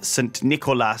 St.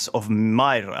 Nicholas of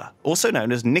Myra, also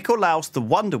known as Nicolaus the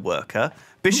Wonder Worker,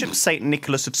 Bishop St.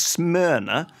 Nicholas of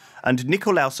Smyrna, and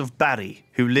Nicolaus of Barry,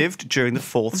 who lived during the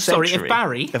 4th Sorry, century. of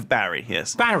Barry? Of Barry,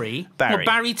 yes. Barry? Barry. What,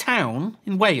 Barry Town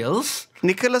in Wales?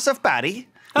 Nicholas of Barry?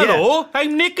 Hello,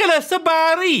 I'm Nicholas of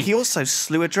Barry. He also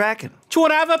slew a dragon. Do you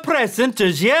want to have a present,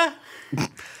 does you?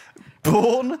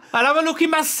 Born... I'll have a look in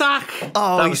my sack.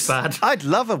 Oh, that was bad. I'd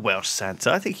love a Welsh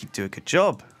Santa. I think he'd do a good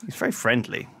job. He's very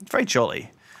friendly, very jolly.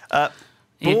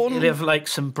 Born... He'd have like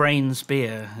some brains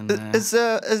beer. And,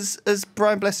 Has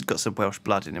Brian Blessed got some Welsh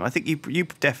blood in him? I think you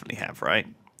definitely have, right?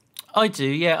 I do,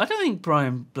 yeah. I don't think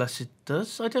Brian Blessed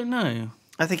does. I don't know.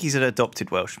 I think he's an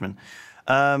adopted Welshman.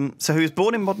 So he was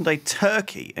born in modern-day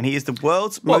Turkey, and he is the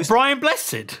world's most Brian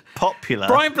Blessed? popular...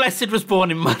 Brian Blessed was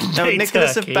born in modern-day No,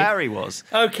 Nicholas Turkey. of Barry was.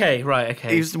 Okay, right,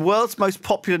 okay. He was the world's most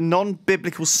popular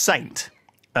non-biblical saint,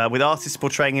 with artists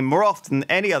portraying him more often than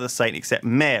any other saint except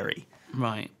Mary.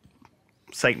 Right.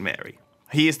 Saint Mary.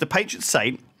 He is the patron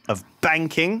saint of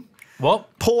banking, What?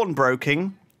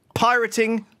 pawnbroking,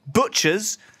 pirating,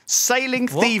 butchers, sailing,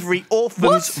 thievery,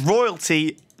 orphans,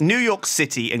 royalty, New York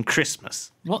City, and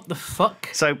Christmas. What the fuck?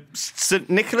 So St.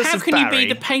 Nicholas How of can Barry... you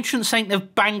be the patron saint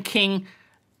of banking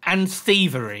and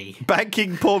thievery?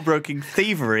 Banking, pawnbroking,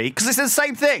 thievery, because it's the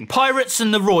same thing. Pirates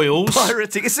and the royals.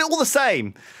 Pirating, it's all the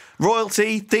same.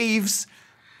 Royalty, thieves,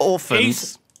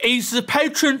 orphans. He's the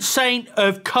patron saint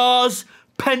of cars,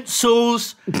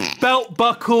 pencils, belt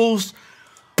buckles,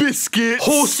 Biscuits.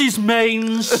 horses'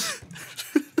 manes,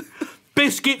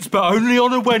 biscuits, but only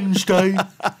on a Wednesday.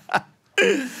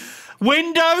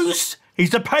 Windows. He's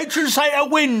the patron saint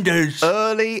of windows.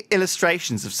 Early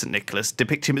illustrations of St. Nicholas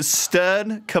depict him as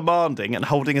stern, commanding, and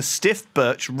holding a stiff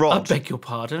birch I rod. beg your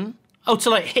pardon. Oh, to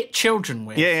like hit children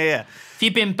with. Yeah. If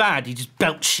you've been bad, he just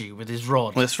belts you with his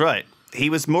rod. That's right. He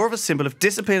was more of a symbol of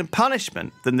discipline and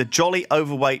punishment than the jolly,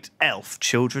 overweight elf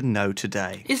children know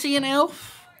today. Is he an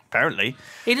elf? Apparently.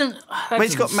 He doesn't. But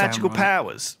he's got magical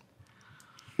powers.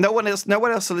 No one else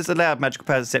is allowed magical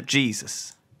powers except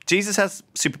Jesus. Jesus has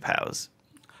superpowers.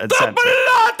 And Santa.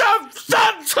 Blood of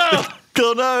Santa!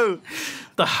 Oh no!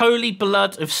 The holy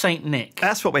blood of Saint Nick.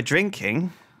 That's what we're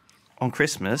drinking on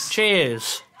Christmas.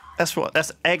 Cheers.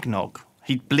 That's eggnog.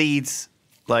 He bleeds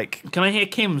like... Can I hear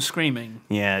Kim screaming?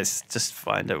 Yeah, it's just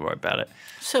fine. Don't worry about it.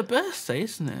 It's her birthday,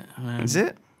 isn't it? Is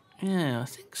it? Yeah, I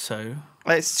think so.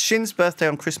 It's Shin's birthday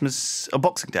on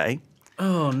Boxing Day.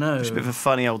 Oh, no. It's a bit of a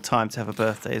funny old time to have a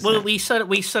birthday, isn't it? We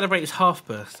celebrate his half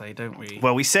birthday, don't we?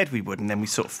 Well, we said we would, and then we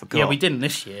sort of forgot. Yeah, we didn't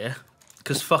this year.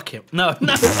 Because fuck him. No.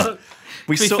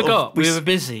 we sort forgot. of- We were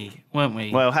busy, weren't we?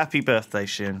 Well, happy birthday,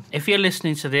 Shin. If you're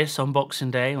listening to this on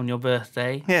Boxing Day, on your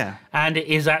birthday, Yeah, and it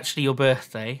is actually your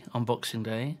birthday on Boxing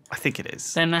Day, I think it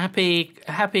is. then happy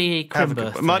Have Crim a good birthday.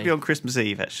 one. It might be on Christmas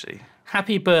Eve, actually.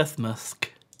 Happy birth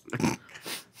musk.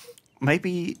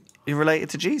 Maybe you're related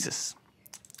to Jesus.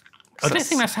 I don't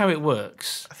think that's how it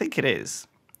works. I think it is.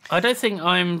 I don't think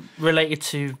I'm related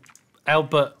to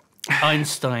Albert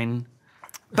Einstein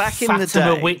back in the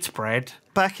Fatima day, Whitbread,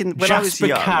 when I was Jasper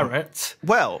young, Carrot.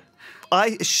 well,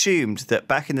 I assumed that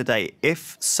back in the day,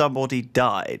 if somebody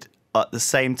died at the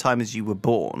same time as you were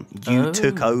born, you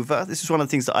took over. This is one of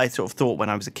the things that I sort of thought when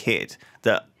I was a kid,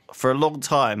 that for a long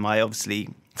time, I obviously,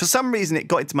 for some reason, it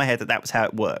got into my head that that was how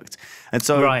it worked. And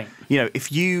so, you know,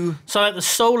 if you... So like the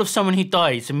soul of someone who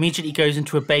dies immediately goes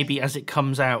into a baby as it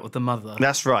comes out of the mother.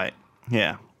 That's right,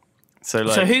 yeah. So,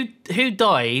 like, so who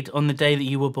died on the day that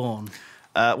you were born?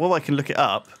 Well, I can look it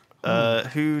up.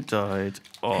 Who died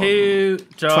on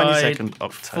 22nd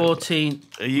October?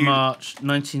 14th March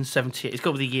 1978. It's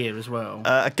got with the year as well.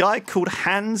 A guy called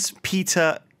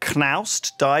Hans-Peter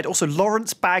Knaust died. Also,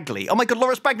 Lawrence Bagley. Oh my God,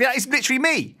 Lawrence Bagley, that is literally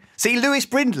me. See, Lewis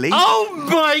Brindley. Oh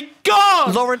my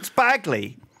God! Lawrence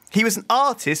Bagley. He was an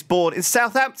artist born in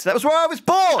Southampton. That was where I was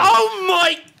born. Oh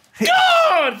my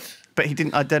God! But he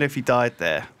didn't, I don't know if he died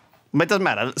there. But it doesn't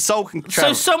matter. Soul can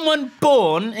travel. So someone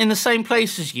born in the same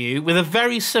place as you with a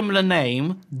very similar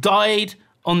name died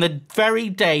on the very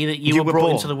day that you were brought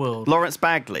born. into the world. Lawrence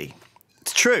Bagley.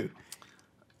 It's true.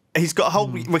 He's got a whole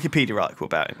Wikipedia article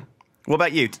about him. What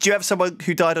about you? Did you have someone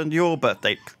who died on your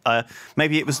birthday?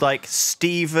 Maybe it was like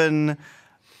Stephen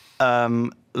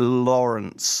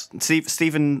Lawrence.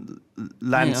 Stephen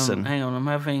Lanson. Hang on, I'm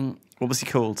having... What was he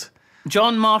called?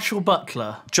 John Marshall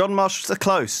Butler. John Marshall,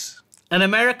 close. An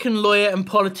American lawyer and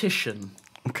politician.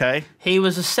 Okay. He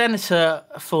was a senator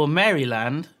for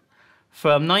Maryland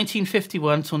from 1951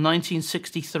 till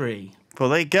 1963. Well,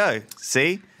 there you go.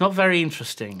 See? Not very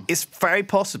interesting. It's very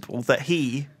possible that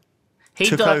he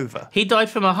took over. He died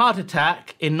from a heart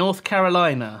attack in North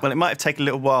Carolina. Well, it might have taken a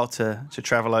little while to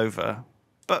travel over.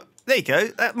 But there you go.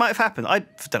 That might have happened. I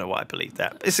don't know why I believe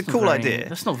that. It's a cool idea.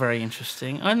 That's not very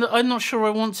interesting. I'm not sure I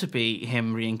want to be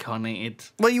him reincarnated.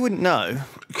 Well, you wouldn't know.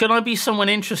 Can I be someone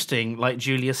interesting like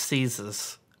Julius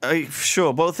Caesar's?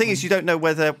 Sure. Well, the thing is, you don't know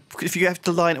whether, if you have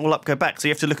to line it all up, go back. So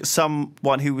you have to look at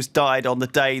someone who was died on the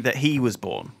day that he was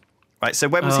born. Right, so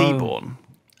when was he born?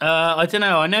 I don't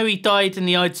know. I know he died in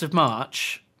the Ides of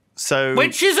March. So,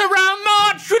 which is around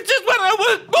March, which is when I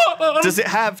was born. Does it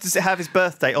have his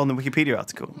birthday on the Wikipedia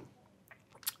article?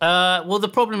 Well, the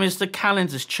problem is the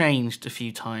calendar's changed a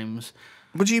few times.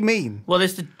 What do you mean? Well,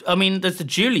 there's the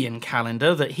Julian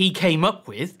calendar that he came up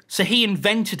with. So he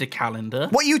invented a calendar.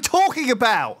 What are you talking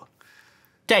about?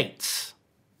 Dates.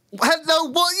 No,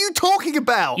 what are you talking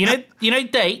about? You know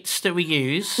dates that we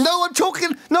use. No, I'm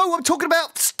talking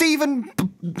about Stephen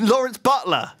Lawrence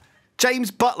Butler,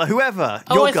 James Butler, whoever.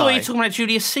 Oh, I thought you were talking about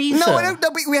Julius Caesar. No, I don't know.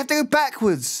 We have to go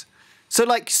backwards. So,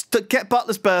 like, get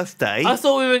Butler's birthday. I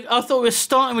thought we were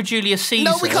starting with Julius Caesar.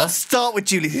 No, we can't start with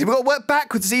Julius Caesar. We've got to work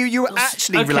backwards to see who you were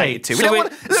actually related to.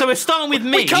 So we're starting with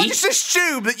me. We can't just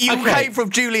assume that you came from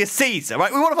Julius Caesar, right?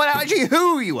 We want to find out actually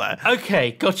who you were.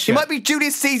 Okay, gotcha. You might be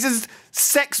Julius Caesar's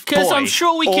sex boy. Because I'm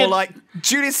sure we Or, could... like,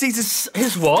 Julius Caesar's...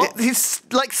 His what? His,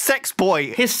 like, sex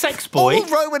boy. His sex boy? All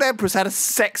Roman emperors had a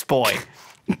sex boy.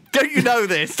 Don't you know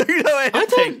this? Don't you know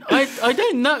anything? I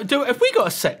don't know. Have we got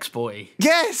a sex boy?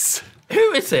 Yes.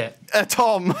 Who is it?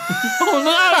 Tom.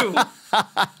 Oh,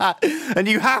 no. And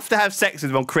you have to have sex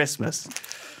with him on Christmas.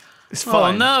 It's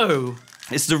fine. Oh, no.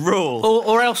 It's the rule.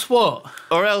 Or else what?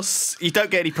 Or else you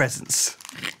don't get any presents.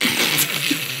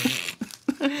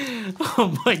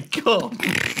 Oh, my God.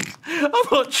 I'm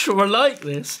not sure I like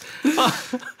this.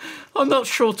 I'm not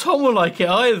sure Tom will like it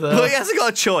either. Well, he hasn't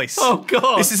got a choice. Oh,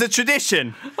 God. This is a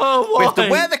tradition. Oh, why? We have to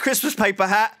wear the Christmas paper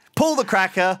hat, pull the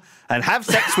cracker, and have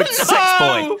sex with the sex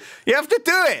boy. You have to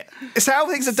do it. It's how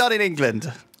things are done in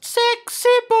England. Sexy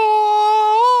boy.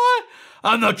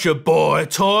 I'm not your boy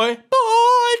toy.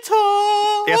 Boy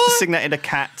toy. You have to sing that in a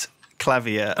cat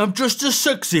clavier. I'm just a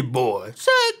sexy boy.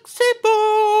 Sexy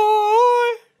boy.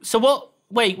 So what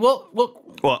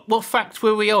fact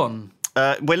were we on?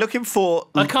 We're looking for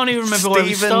I can't even remember where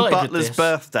we Stephen started Butler's with this.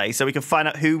 birthday, so we can find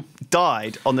out who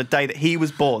died on the day that he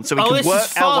was born. So we can this work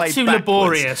is our far way too backwards.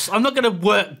 laborious. I'm not going to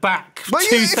work back Well,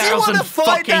 if you 2,000 want to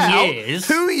find fucking out years.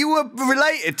 who you were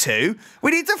related to,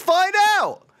 we need to find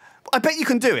out. I bet you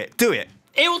can do it. Do it.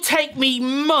 It will take me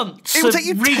months It will of take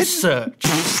you 10 research.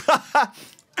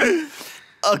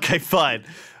 Okay, fine.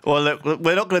 Well, look,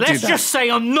 we're not going to do Let's that. just say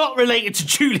I'm not related to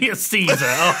Julius Caesar,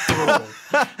 after all.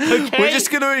 Okay? We're just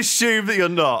going to assume that you're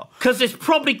not. Because it's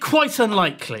probably quite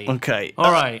unlikely. Okay.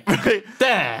 All right.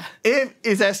 There. It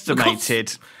is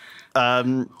estimated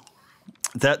that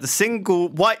the single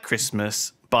White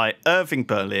Christmas by Irving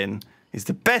Berlin is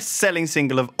the best-selling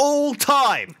single of all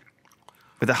time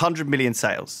with 100 million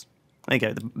sales. There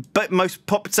you go. But most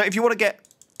pop. So if you want to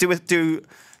do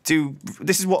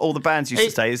This is what all the bands used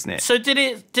to say, isn't it? So did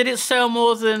it sell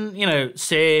more than,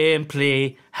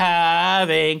 simply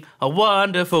having a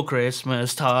wonderful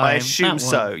Christmas time? I assume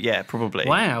so. Yeah, probably.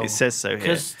 Wow. It says so here.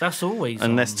 Because that's always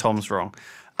unless on. Tom's wrong.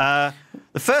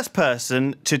 The first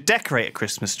person to decorate a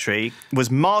Christmas tree was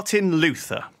Martin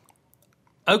Luther.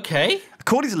 Okay.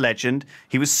 According to legend,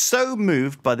 he was so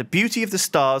moved by the beauty of the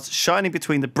stars shining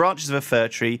between the branches of a fir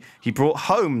tree, he brought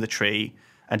home the tree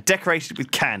and decorated it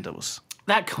with candles.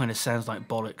 That kind of sounds like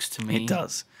bollocks to me. It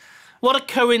does. What a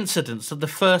coincidence that the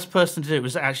first person to do it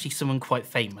was actually someone quite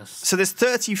famous. So there's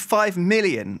 35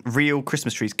 million real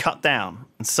Christmas trees cut down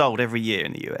and sold every year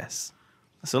in the US.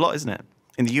 That's a lot, isn't it?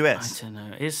 In the US. I don't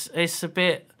know. It's a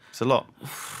bit... It's a lot.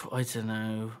 I don't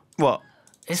know. What?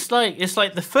 It's like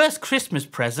the first Christmas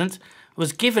present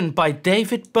was given by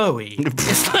David Bowie.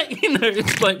 It's like,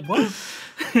 it's like, what?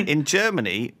 In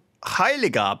Germany,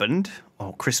 Heiligabend,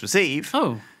 or Christmas Eve,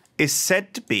 is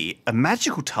said to be a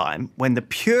magical time when the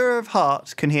pure of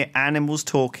heart can hear animals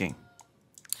talking.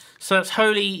 So that's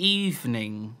Holy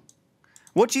Evening.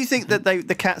 What do you think that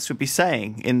the cats would be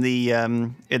saying in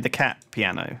the cat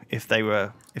piano if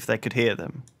they could hear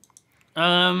them?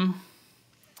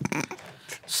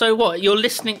 So what? You're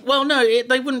listening? Well, no,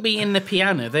 they wouldn't be in the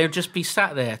piano. They would just be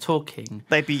sat there talking.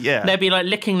 They'd be They'd be like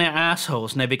licking their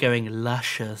assholes, and they'd be going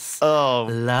luscious. Oh,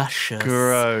 luscious.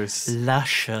 Gross.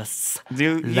 Luscious.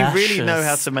 You really know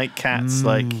how to make cats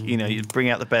you bring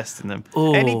out the best in them.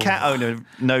 Ooh. Any cat owner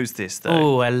knows this though.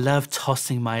 Oh, I love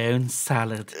tossing my own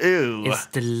salad. Ew. It's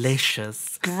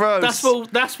delicious. Gross.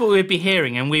 That's what we'd be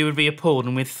hearing, and we would be appalled,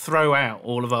 and we'd throw out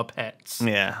all of our pets.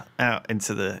 Yeah, out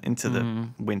into the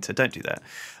winter. Don't do that.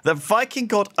 The Viking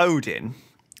god Odin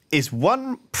is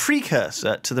one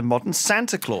precursor to the modern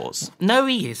Santa Claus. No,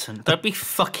 he isn't. That'd be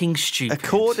fucking stupid.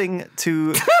 According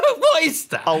to what is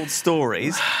that? old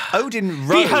stories, Odin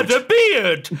rode... He had a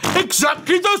beard,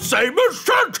 exactly the same as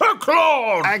Santa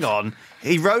Claus. Hang on.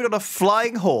 He rode on a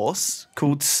flying horse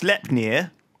called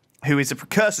Sleipnir, who is a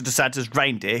precursor to Santa's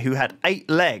reindeer, who had 8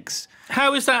 legs.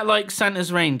 How is that like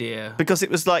Santa's reindeer? Because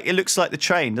it looks like the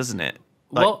train, doesn't it?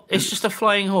 What? It's just a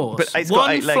flying horse. But it's got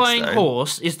 8 legs, flying though.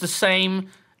 horse is the same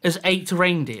as 8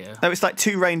 reindeer. No, it's like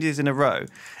 2 reindeers in a row.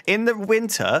 In the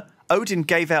winter, Odin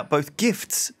gave out both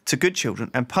gifts to good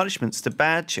children and punishments to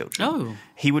bad children. Oh.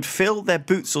 He would fill their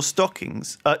boots or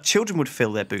stockings. Children would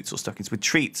fill their boots or stockings with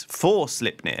treats for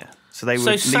Sleipnir. So they would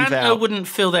leave Santa out... wouldn't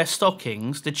fill their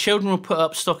stockings. The children would put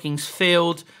up stockings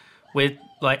filled with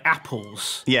like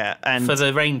apples. Yeah, and for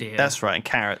the reindeer. That's right, and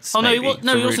carrots. Oh no,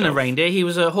 maybe, he wasn't a reindeer. He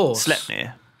was a horse.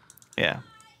 Sleipnir. Yeah.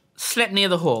 Sleipnir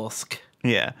the horse.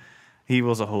 Yeah, he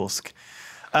was a horse.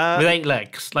 With 8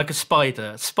 legs, like a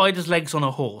spider. Spider's legs on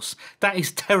a horse. That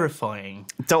is terrifying.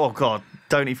 Oh God,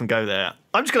 don't even go there.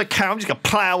 I'm just gonna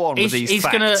plough on with these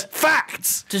facts.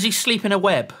 Facts. Does he sleep in a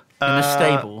web in a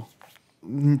stable?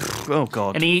 Oh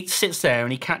God. And he sits there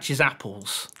and he catches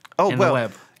apples in the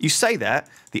web. You say that.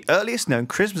 The earliest known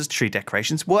Christmas tree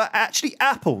decorations were actually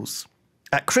apples.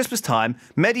 At Christmas time,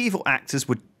 medieval actors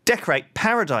would decorate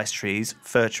paradise trees,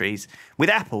 fir trees, with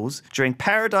apples during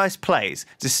paradise plays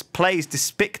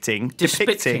depicting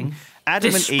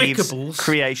Adam and Eve's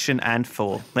creation and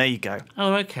fall. There you go.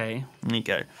 Oh, okay. There you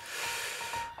go.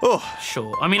 Oh,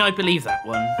 sure. I mean, I believe that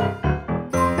one.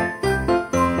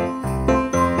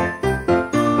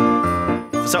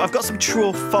 So I've got some true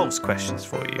or false questions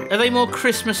for you. Are they more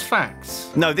Christmas facts?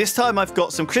 No, this time I've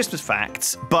got some Christmas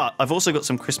facts, but I've also got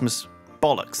some Christmas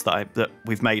bollocks that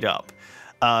we've made up.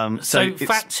 So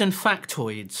facts and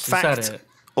factoids. Fact is that it?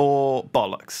 Or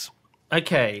bollocks.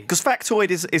 Okay. Because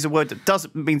factoid is a word that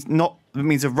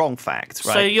means a wrong fact,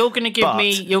 right? So you're going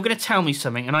to tell me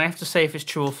something, and I have to say if it's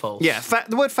true or false. Yeah,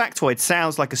 the word factoid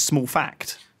sounds like a small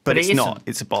fact, but it's not.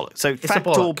 It's a bollock. So it's fact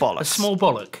or bollocks? A small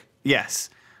bollock. Yes.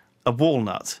 A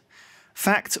walnut.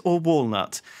 Fact or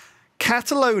walnut?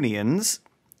 Catalonians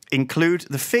include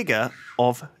the figure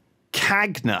of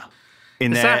Cagna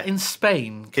in Is that in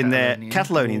Spain? In their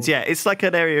Catalonians, yeah. It's like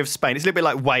an area of Spain. It's a little bit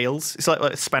like Wales. It's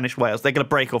like Spanish Wales. They're going to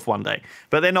break off one day,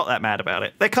 but they're not that mad about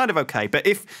it. They're kind of okay. But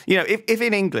if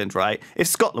in England, right, if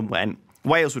Scotland went,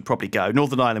 Wales would probably go,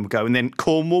 Northern Ireland would go, and then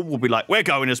Cornwall would be like, we're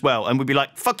going as well. And we'd be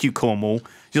like, fuck you, Cornwall,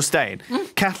 you're staying.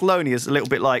 Catalonia is a little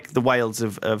bit like the Wales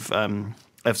of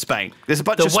Spain. There's a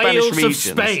bunch of Spanish regions. The Wales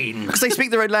of Spain. Because they speak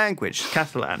their own language,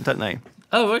 Catalan, don't they?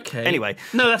 Oh, okay. Anyway.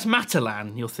 No, that's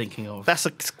Matalan you're thinking of. That's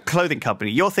a clothing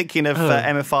company. You're thinking of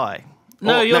MFI.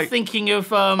 No, you're thinking of...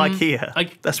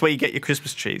 IKEA. That's where you get your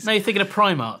Christmas trees. No, you're thinking of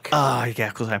Primark. Oh, yeah,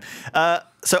 of course I am.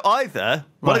 So either,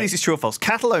 one of these is true or false,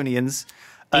 Catalonians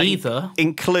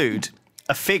include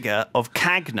a figure of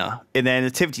Cagna in their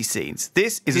nativity scenes.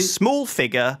 This is a small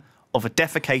figure of a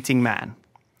defecating man.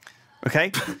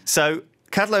 Okay? So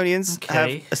Catalonians have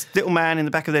a little man in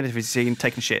the back of their nativity scene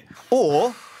taking shit.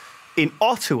 Or in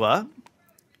Ottawa,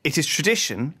 it is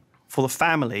tradition for the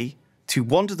family to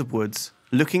wander the woods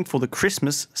looking for the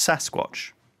Christmas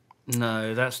Sasquatch.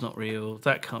 No, that's not real.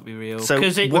 That can't be real. So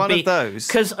one of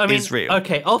those is real.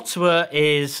 Okay, Ottawa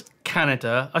is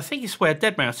Canada. I think it's where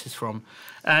Deadmau5 is from.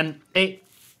 And it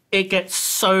gets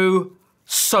so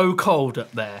cold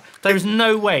up there. There is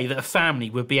no way that a family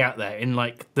would be out there in,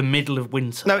 like, the middle of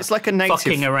winter. No, it's like a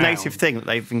native thing that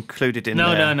they've included in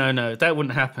there. No. That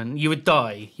wouldn't happen. You would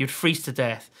die. You'd freeze to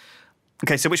death.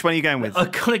 Okay, so which one are you going with?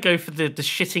 I've got to go for the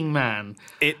shitting man.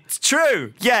 It's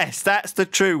true. Yes, that's the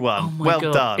true one. Oh my well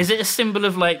God. done. Is it a symbol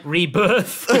of, like,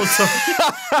 rebirth or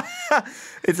something?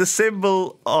 It's a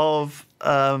symbol of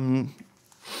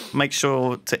make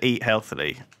sure to eat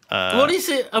healthily. What is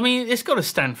it? I mean, it's got to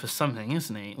stand for something,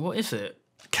 isn't it? What is it?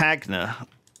 Cagner.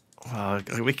 Well,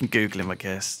 we can Google him, I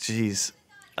guess. Jeez.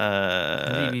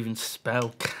 How do you even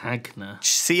spell Cagner?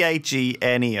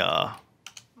 Cagner.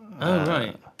 Oh,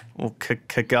 right. Or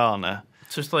Cagana.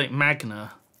 So it's like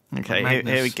Magna. Okay,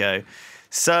 here we go.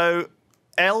 So,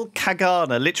 El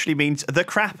Cagana literally means the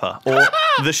crapper or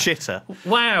the shitter.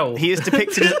 Wow. He is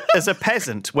depicted as a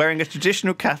peasant wearing a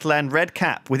traditional Catalan red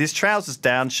cap with his trousers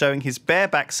down, showing his bare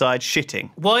backside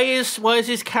shitting. Why is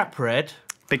his cap red?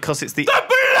 Because it's the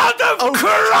blood of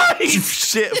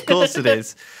Christ! Shit, of course it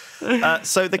is.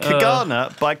 So the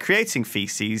Cagana, by creating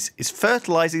feces, is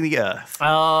fertilising the earth.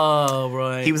 Oh,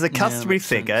 right. He was a customary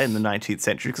figure in the 19th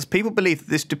century because people believed that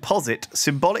this deposit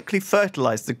symbolically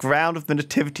fertilised the ground of the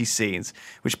nativity scenes,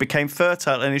 which became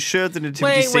fertile and ensured the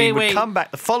nativity scene would come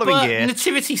back the following year.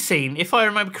 Nativity scene, if I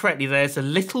remember correctly, there's a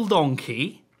little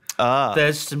donkey,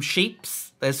 there's some sheep,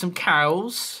 there's some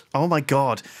cows. Oh my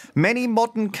God. Many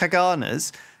modern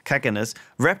Caganas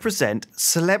represent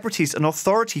celebrities and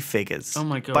authority figures. Oh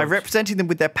my God. By representing them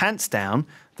with their pants down,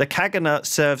 the Cagana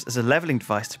serves as a levelling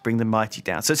device to bring the mighty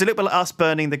down. So it's a little bit like us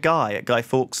burning the guy at Guy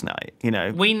Fawkes Night, you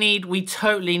know. We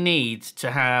totally need to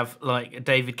have, like,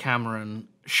 David Cameron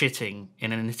shitting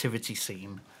in a nativity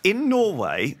scene. In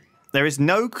Norway, there is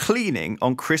no cleaning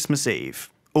on Christmas Eve.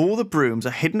 All the brooms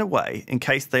are hidden away in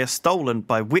case they are stolen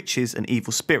by witches and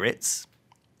evil spirits.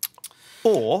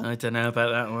 Or... I don't know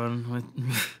about that one.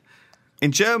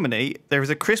 In Germany, there is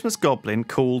a Christmas goblin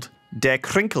called Der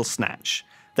Krinkelsnatch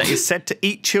that is said to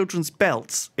eat children's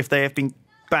belts if they have been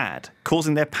bad,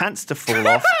 causing their pants to fall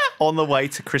off on the way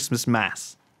to Christmas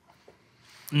Mass.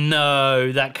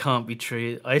 No, that can't be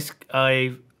true.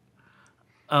 One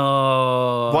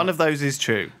of those is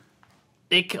true.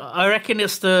 I reckon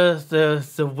it's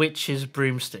the witch's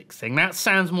broomstick thing. That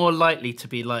sounds more likely to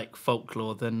be like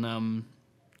folklore than...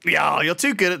 Yeah, you're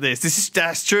too good at this.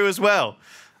 That's true as well.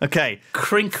 Okay.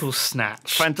 Crinkle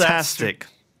snatch. Fantastic.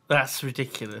 That's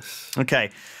ridiculous. Okay.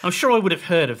 I'm sure I would have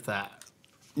heard of that.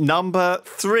 Number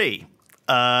 3.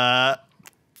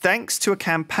 Thanks to a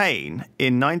campaign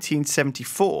in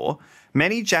 1974,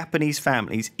 many Japanese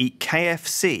families eat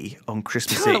KFC on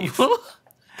Christmas Eve.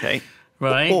 Okay.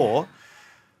 Right. Or,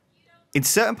 in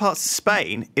certain parts of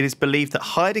Spain, it is believed that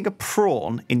hiding a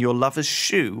prawn in your lover's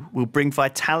shoe will bring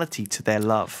vitality to their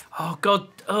love. Oh, God.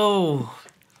 Oh.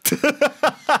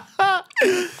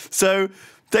 So,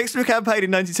 thanks to a campaign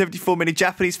in 1974, many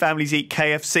Japanese families eat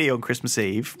KFC on Christmas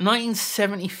Eve.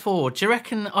 1974. Do you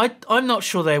reckon... I'm not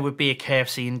sure there would be a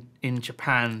KFC in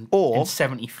Japan in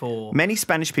 74. Many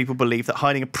Spanish people believe that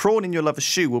hiding a prawn in your lover's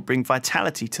shoe will bring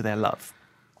vitality to their love.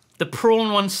 The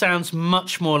prawn one sounds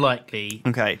much more likely.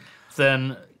 Okay.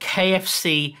 Than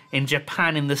KFC in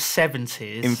Japan in the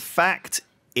 70s. In fact,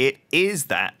 it is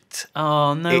that.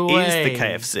 Oh, no way. It is the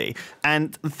KFC.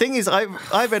 And the thing is, I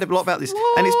read a lot about this,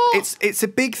 and it's a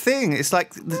big thing. It's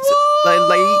like they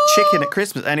eat chicken at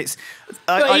Christmas, and it's...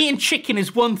 eating chicken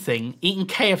is one thing. Eating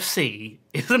KFC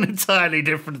is an entirely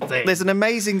different thing. There's an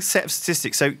amazing set of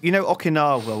statistics. So, you know,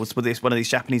 Okinawa was one of these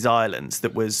Japanese islands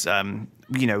that was...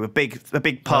 you know, a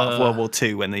big part of World War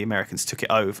II when the Americans took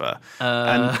it over.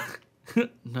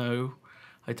 No,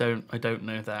 I don't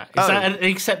know that.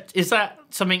 Is that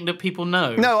something that people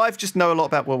know? No, I just know a lot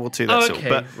about World War II. That's all.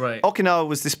 But right. Okinawa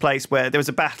was this place where there was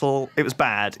a battle. It was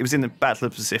bad. It was in the Battle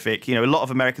of the Pacific. You know, a lot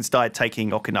of Americans died taking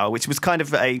Okinawa, which was kind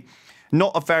of it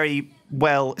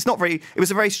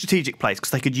was a very strategic place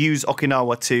because they could use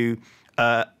Okinawa to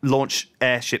launch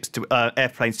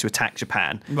airplanes to attack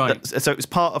Japan. Right. So it was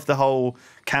part of the whole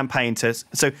campaign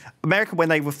so America, when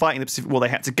they were fighting the Pacific War, they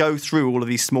had to go through all of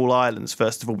these small islands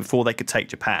first of all before they could take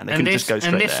Japan. They couldn't just go straight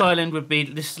there. And this island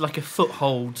this is like a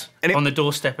foothold on the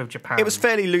doorstep of Japan. It was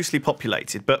fairly loosely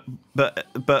populated, but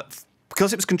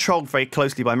because it was controlled very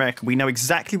closely by America, we know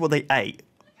exactly what they ate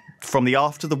from the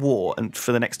after the war and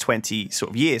for the next 20 sort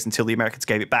of years until the Americans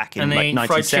gave it back in like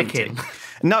 1970.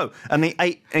 No, and they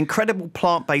ate an incredible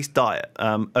plant-based diet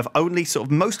of only sort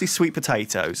of mostly sweet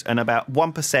potatoes and about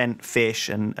 1% fish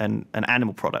and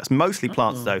animal products. Mostly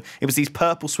plants, though. It was these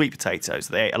purple sweet potatoes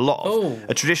they ate a lot of,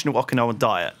 a traditional Okinawan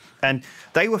diet. And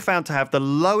they were found to have the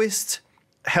lowest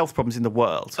health problems in the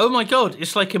world. Oh my God,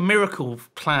 it's like a miracle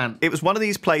plant. It was one of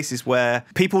these places where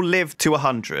people lived to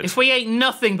 100. If we ate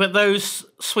nothing but those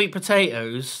sweet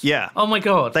potatoes, oh my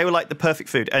God. They were like the perfect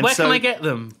food. And where can I get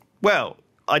them? Well,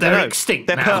 I don't know. They're extinct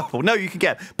They're now. purple. No, you can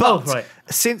get them. But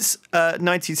since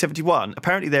 1971,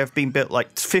 apparently there have been built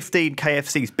like 15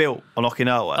 KFCs built on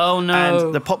Okinawa. Oh no.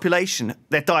 And the population,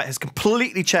 their diet has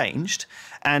completely changed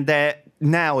and they're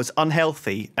now as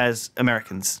unhealthy as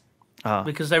Americans.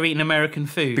 Because they're eating American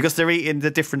food. Because they're eating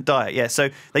the different diet, yeah. So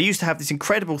they used to have this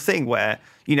incredible thing where,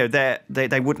 you know,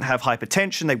 they wouldn't have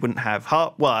hypertension, they wouldn't have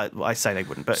heart. Well, I say they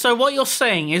wouldn't, but so what you're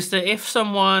saying is that if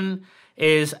someone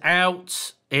is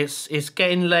out, it's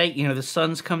getting late, you know, the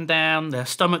sun's come down, their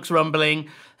stomach's rumbling,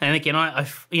 and again, I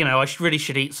really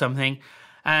should eat something,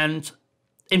 and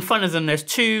in front of them there's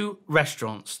two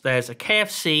restaurants. There's a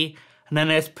KFC and then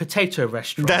there's potato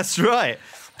restaurant. That's right.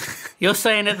 You're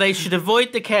saying that they should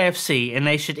avoid the KFC and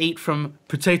they should eat from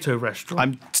potato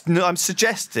restaurant. I'm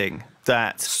suggesting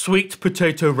that sweet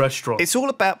potato restaurant. It's all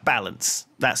about balance.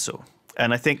 That's all.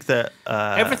 And I think that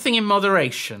everything in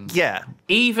moderation. Yeah.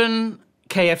 Even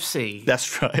KFC.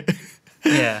 That's right.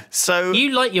 Yeah. So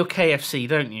you like your KFC,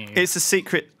 don't you? It's a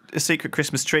secret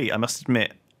Christmas treat, I must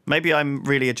admit. Maybe I'm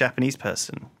really a Japanese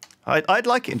person. I'd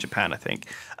like it in Japan, I think.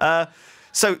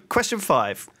 So question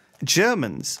 5.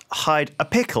 Germans hide a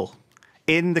pickle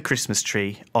in the Christmas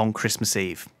tree on Christmas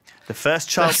Eve. The first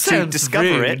child to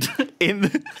discover it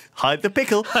hide the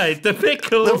pickle. Hide the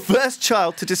pickle. The first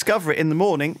child to discover it in the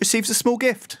morning receives a small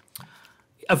gift.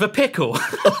 Of a pickle.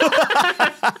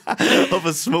 Of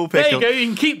a small pickle. There you go, you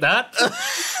can keep that.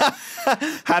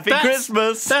 Happy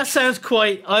Christmas. That sounds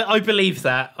quite... I believe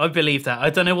that. I believe that.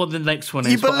 I don't know what the next one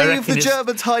is. You believe the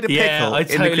Germans hide a pickle I in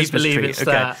the totally Christmas believe tree? it's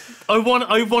that. I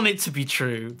want it to be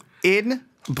true. In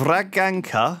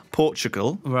Bragança,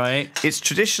 Portugal, it's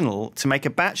traditional to make a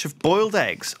batch of boiled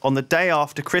eggs on the day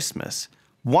after Christmas,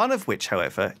 one of which,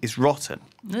 however, is rotten.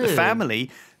 Ew. The family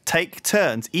take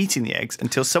turns eating the eggs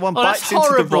until someone bites into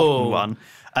the rotten one,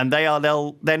 and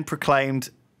they'll then proclaimed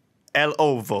El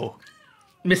Ovo.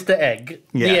 Mr. Egg.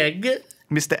 Yeah. The egg.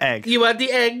 Mr. Egg. You had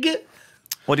the egg.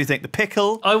 What do you think? The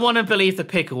pickle? I want to believe the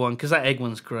pickle one, because that egg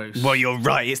one's gross. Well, you're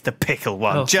right. It's the pickle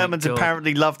one. Oh, Germans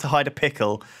apparently love to hide a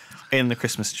pickle in the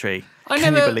Christmas tree.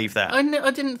 Can you believe that?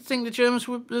 I didn't think the Germans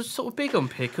were sort of big on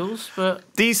pickles, but...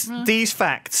 These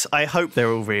facts, I hope they're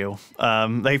all real.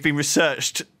 They've been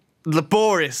researched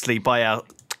laboriously by our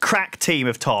crack team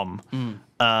of Tom.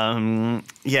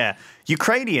 Yeah.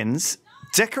 Ukrainians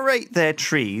decorate their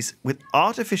trees with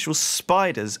artificial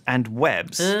spiders and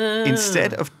webs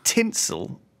instead of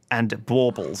tinsel and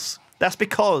baubles. That's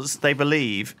because they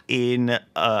believe in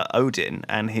Odin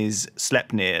and his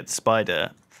Sleipnir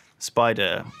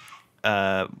spider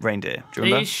reindeer. Do you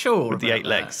remember? Are you sure? With the 8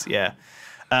 legs, yeah.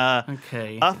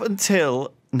 Okay. Up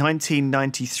until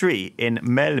 1993 in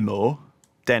Malmö,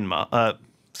 Denmark,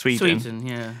 Sweden,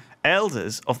 yeah.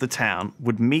 Elders of the town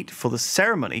would meet for the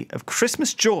ceremony of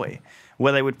Christmas joy,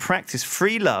 where they would practice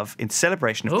free love in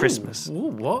celebration of Christmas. Ooh,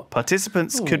 what?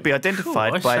 Participants could be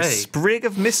identified by a sprig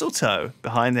of mistletoe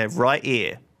behind their right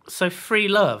ear. So free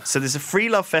love. So there's a free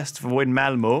love festival in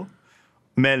Malmö.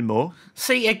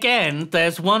 See, again,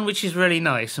 there's one which is really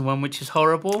nice and one which is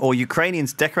horrible. Or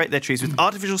Ukrainians decorate their trees with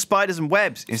artificial spiders and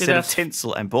webs instead of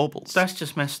tinsel and baubles. That's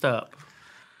just messed up.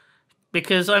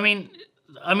 Because, I mean,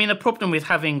 the problem with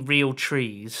having real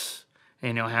trees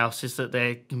in your house is that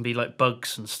there can be, like,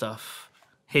 bugs and stuff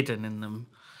hidden in them.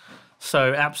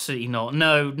 So, absolutely not.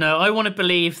 No, I want to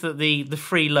believe that the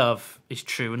free love is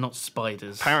true and not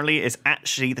spiders. Apparently, it's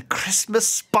actually the Christmas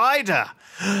spider.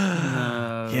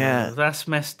 No, yeah. That's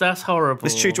horrible.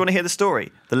 It's true. Do you want to hear the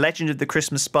story? The legend of the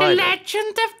Christmas spider. The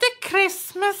legend of the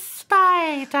Christmas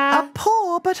spider. A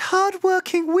poor but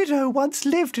hard-working widow once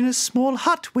lived in a small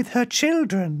hut with her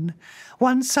children.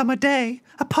 One summer day,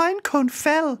 a pine cone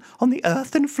fell on the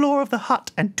earthen floor of the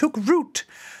hut and took root.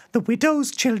 The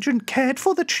widow's children cared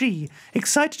for the tree,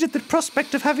 excited at the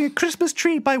prospect of having a Christmas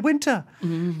tree by winter.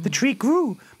 The tree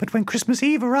grew, but when Christmas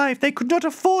Eve arrived, they could not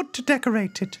afford to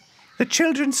decorate it. The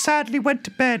children sadly went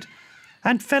to bed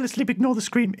and fell asleep. Ignore the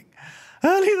screaming.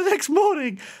 Early the next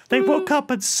morning, they woke up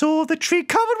and saw the tree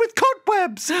covered with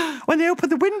cobwebs. When they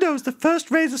opened the windows, the first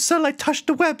rays of sunlight touched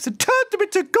the webs and turned them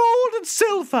into gold and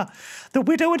silver. The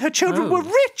widow and her children were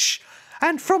rich,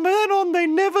 and from then on they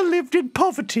never lived in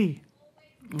poverty.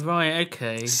 Right,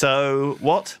 okay. So,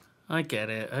 what? I get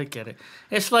it.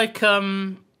 It's like,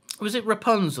 was it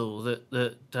Rapunzel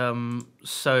that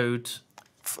sewed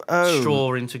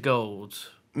straw into gold?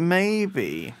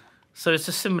 Maybe. So it's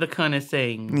a similar kind of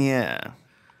thing. Yeah.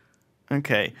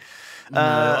 Okay.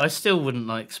 No, I still wouldn't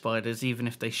like spiders, even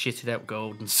if they shitted out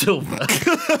gold and silver.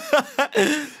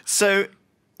 So,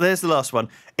 there's the last one.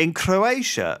 In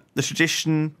Croatia, the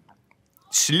tradition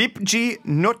Slipji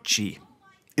Noći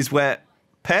is where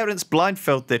parents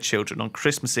blindfold their children on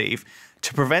Christmas Eve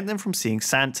to prevent them from seeing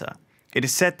Santa. It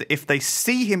is said that if they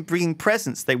see him bringing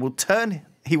presents, he will turn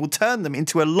them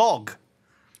into a log.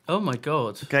 Oh my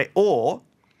God. Okay, or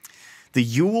the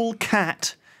Yule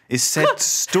cat is said to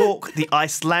stalk the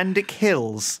Icelandic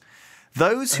hills.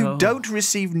 Those who don't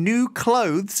receive new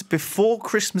clothes before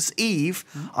Christmas Eve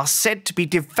are said to be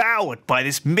devoured by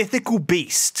this mythical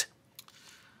beast.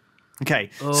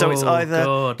 Okay, so it's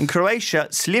either in Croatia,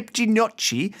 Slipji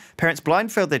Noći, parents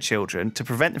blindfold their children to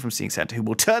prevent them from seeing Santa, who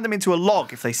will turn them into a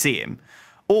log if they see him,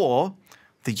 or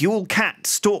the Yule cat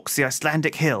stalks the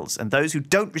Icelandic hills, and those who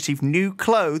don't receive new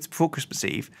clothes before Christmas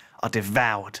Eve are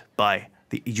devoured by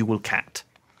the Yule cat.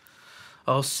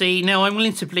 Oh, see, now I'm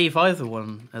willing to believe either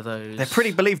one of those. They're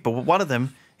pretty believable, but one of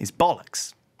them is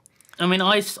bollocks. I mean,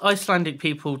 Icelandic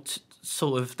people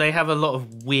they have a lot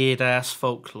of weird-ass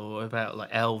folklore about, like,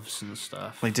 elves and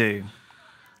stuff. They do.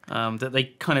 That they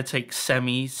kind of take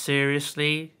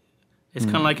semi-seriously. It's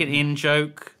kind of like an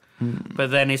in-joke, but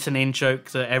then it's an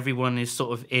in-joke that everyone is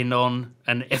sort of in on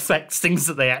and affects things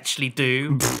that they actually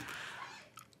do.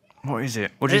 What is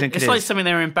it? What do you think it is? It's like something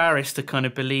they're embarrassed to kind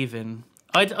of believe in.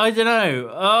 I don't know.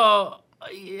 Oh,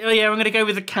 yeah, I'm going to go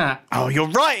with the cat. Oh, you're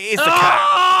right. It is the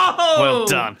cat. Well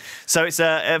done. So it's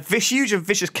a huge and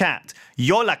vicious cat,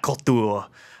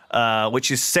 YoGPoD,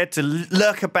 which is said to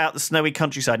lurk about the snowy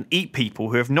countryside and eat people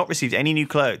who have not received any new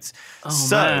clothes. Oh,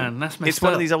 man, that's messed It's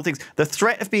one up. of these old things. The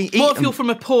threat of being eaten... What if you're from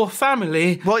a poor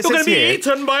family? Well, it you're going says to be here,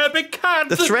 eaten by a big cat.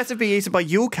 the threat of being eaten by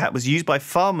Yule cat was used by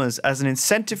farmers as an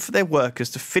incentive for their workers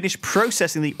to finish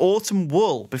processing the autumn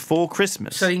wool before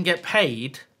Christmas. So you can get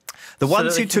paid. The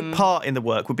ones who took part in the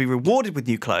work would be rewarded with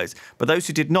new clothes, but those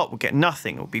who did not would get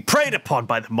nothing and would be preyed upon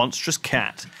by the monstrous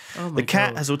cat. The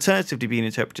cat has alternatively been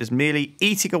interpreted as merely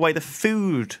eating away the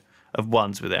food of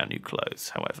ones without new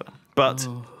clothes, however. But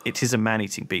it is a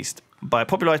man-eating beast,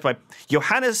 popularised by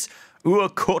Johannes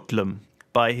Urkotlum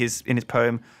in his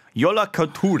poem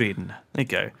Jólakötturinn. There you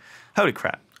go. Holy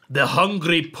crap. The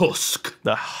hungry pusk.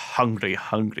 The hungry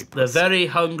pusk. The very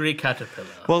hungry caterpillar.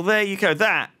 Well, there you go.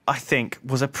 That, I think,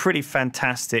 was a pretty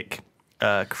fantastic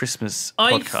Christmas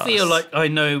podcast. I feel like I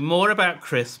know more about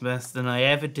Christmas than I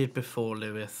ever did before,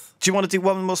 Lewis. Do you want to do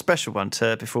one more special one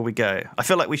before we go? I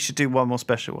feel like we should do one more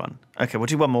special one. Okay, we'll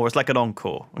do one more. It's like an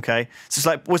encore, okay? So it's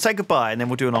like, we'll say goodbye and then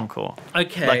we'll do an encore.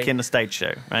 Okay. Like in the stage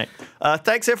show, right?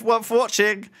 Thanks, everyone, for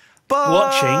watching. Bye.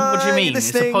 Watching? What do you mean?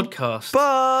 Listening. It's a podcast.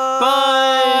 Bye.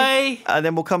 Bye. And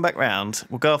then we'll come back round.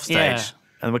 We'll go off stage.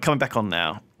 And we're coming back on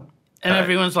now. And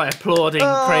everyone's like applauding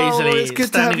crazily. It's good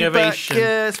standing to have you ovation. back.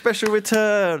 Yeah, special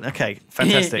return. Okay,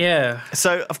 fantastic. Yeah.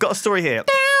 So I've got a story here.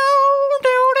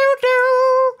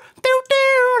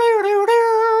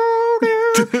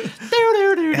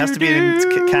 It has to be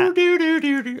in cat.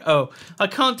 Oh, I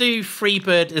can't do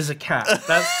Freebird as a cat.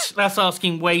 That's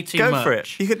asking way too much. Go for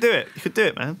it. You could do it. You could do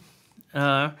it, man.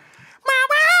 Oh.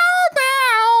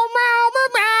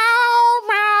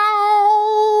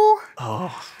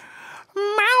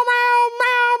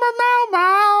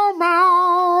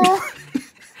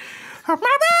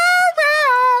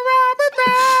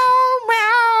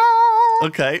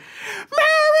 Okay.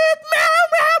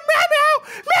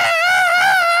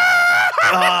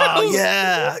 Oh,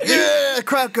 yeah. Yeah, the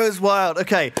crowd goes wild.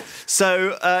 Okay,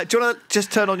 so do you want to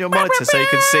just turn on your monitor so you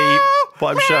can see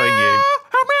what I'm showing you?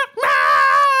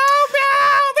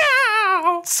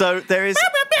 So there is...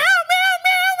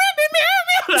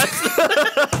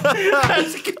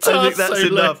 That's a guitar I think that's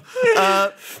solo. enough.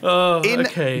 In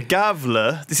okay.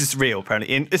 Gavle, this is real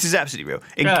apparently, this is absolutely real.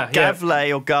 In Yeah,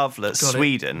 Gavle or Gavle,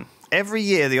 Sweden, every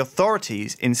year the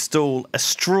authorities install a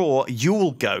straw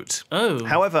Yule goat. Oh.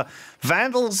 However,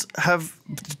 vandals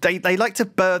they like to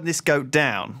burn this goat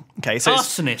down. Okay, so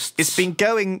Arsonists. it's been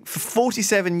going for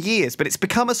 47 years, but it's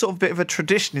become a sort of bit of a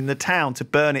tradition in the town to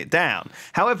burn it down.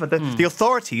 However, the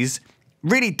authorities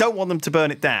really don't want them to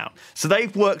burn it down. So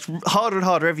they've worked harder and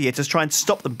harder every year to try and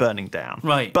stop them burning down.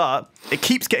 Right. But it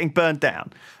keeps getting burned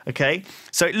down. Okay?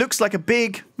 So it looks like a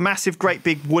big, massive, great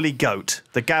big woolly goat.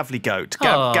 The Gavly goat.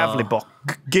 Gavlebok.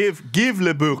 Give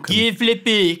le book. Give le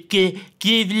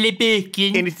book.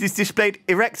 And it is displayed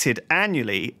erected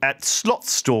annually at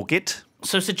Slottstorget.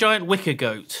 So it's a giant wicker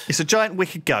goat. It's a giant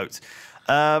wicker goat.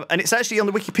 And it's actually on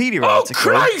the Wikipedia Oh, article.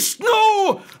 Christ!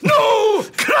 No! No!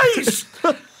 Christ!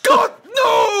 God,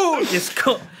 no! It's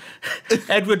got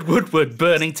Edward Woodward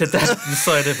burning to death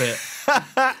inside of it.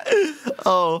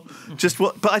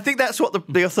 But I think that's what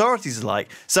the authorities are like.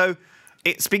 So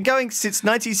it's been going since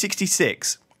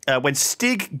 1966, when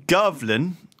Stig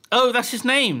Gavlen Oh, that's his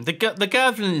name. The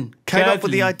Gavlin. came up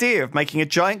with the idea of making a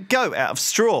giant goat out of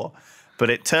straw. But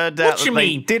it turned out that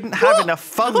they didn't have enough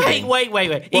funding.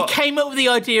 Wait. He came up with the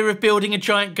idea of building a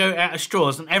giant goat out of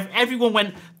straws, and everyone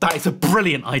went, that is a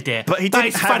brilliant idea. But he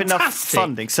didn't have enough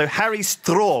funding. So Harry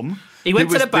Strom, he went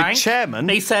who to was the bank, chairman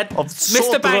he said, of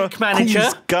Mr. Bank Manager,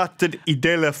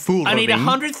 I need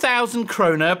 100,000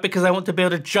 kroner because I want to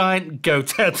build a giant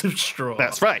goat out of straw.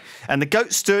 That's right. And the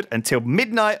goat stood until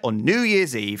midnight on New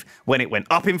Year's Eve when it went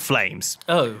up in flames.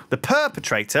 Oh. The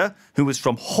perpetrator, who was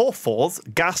from Horforth,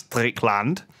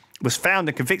 Gastrikland, was found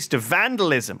and convicted of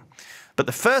vandalism. But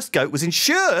the first goat was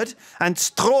insured and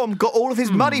Strom got all of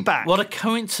his money back. What a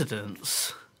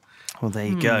coincidence. Well, there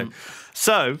you go.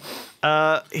 So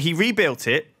he rebuilt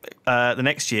it the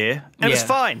next year, and it was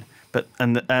fine. But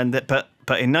in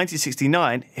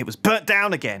 1969, it was burnt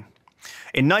down again.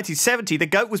 In 1970, the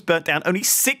goat was burnt down only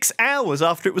 6 hours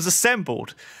after it was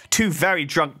assembled. 2 very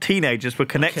drunk teenagers were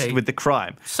connected with the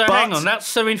crime. So hang on, that's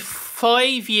so in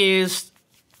 5 years,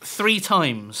 3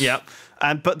 times. Yeah.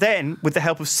 But then, with the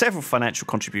help of several financial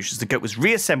contributions, the goat was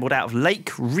reassembled out of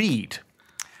Lake Reed.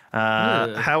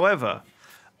 However,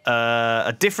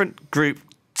 a different group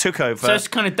took over. So it's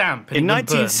kind of damp. In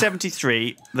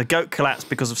 1973, the goat collapsed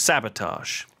because of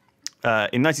sabotage.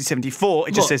 In 1974,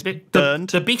 it just says burned.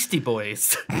 The Beastie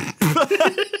Boys.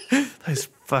 Those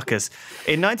fuckers.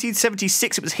 In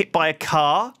 1976, it was hit by a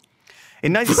car.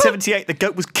 In 1978, the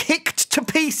goat was kicked to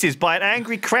pieces by an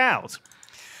angry crowd.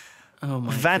 Oh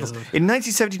my Vandals. God. In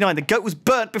 1979, the goat was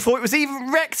burnt before it was even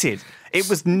erected. It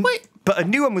was, but a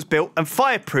new one was built and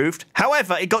fireproofed.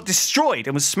 However, it got destroyed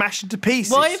and was smashed into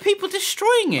pieces. Why are people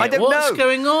destroying it? I don't know. What's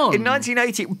going on? In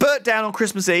 1980, it burnt down on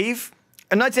Christmas Eve.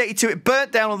 In 1982, it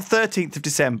burnt down on the 13th of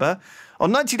December.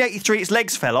 On 1983, its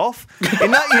legs fell off. In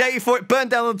 1984, it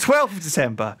burnt down on the 12th of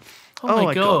December. Oh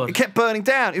my God. It kept burning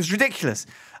down. It was ridiculous.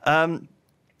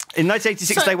 In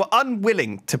 1986, they were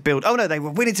unwilling to build. Oh no, they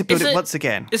were willing to build it once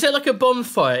again. Is it like a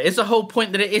bonfire? Is the whole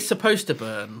point that it is supposed to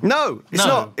burn? No, it's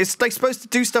not. They're supposed to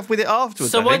do stuff with it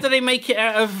afterwards. So why do they make it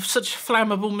out of such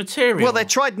flammable material? Well, they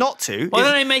tried not to. Why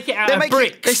don't they make it out of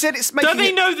bricks? They said it's making. Don't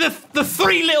they know the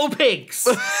 3 little pigs?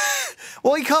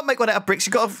 Well, you can't make one out of bricks.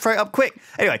 You've got to throw it up quick.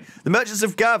 Anyway, the merchants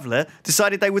of Gavle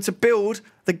decided they were to build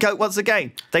the goat once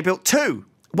again. They built 2.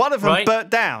 One of them burnt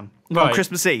down on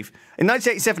Christmas Eve. In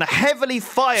 1987, a heavily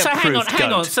fireproof goat.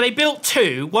 Hang on. So they built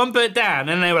 2, one burnt down,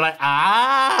 and they were like,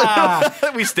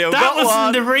 we still got that one.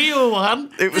 wasn't the real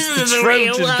one. It was the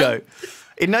Trojan goat.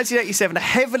 In 1987, a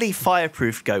heavily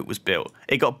fireproof goat was built.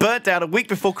 It got burnt down a week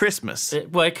before Christmas.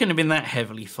 It couldn't have been that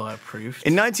heavily fireproof.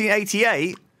 In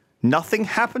 1988, nothing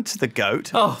happened to the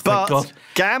goat, but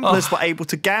gamblers were able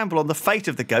to gamble on the fate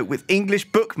of the goat with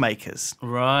English bookmakers.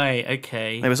 Right,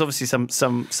 okay. There was obviously some.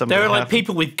 There were like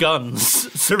people with guns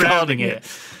surrounding it.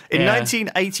 In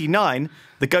 1989,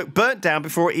 the goat burnt down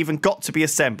before it even got to be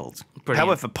assembled. Brilliant.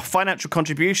 However, financial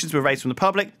contributions were raised from the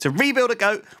public to rebuild a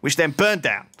goat, which then burned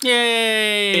down.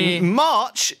 Yay! In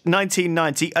March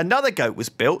 1990, another goat was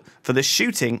built for the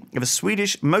shooting of a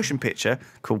Swedish motion picture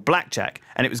called Blackjack,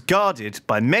 and it was guarded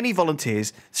by many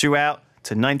volunteers throughout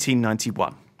to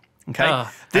 1991. Okay,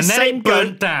 and then it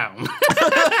burnt down.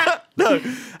 No,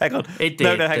 hang on. It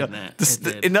did. No, hang on.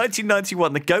 In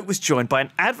 1991, the goat was joined by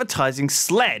an advertising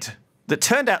sled that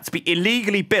turned out to be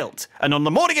illegally built, and on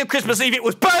the morning of Christmas Eve, it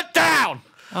was burnt down.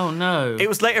 Oh no! It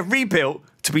was later rebuilt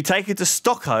to be taken to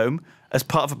Stockholm as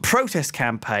part of a protest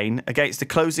campaign against the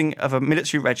closing of a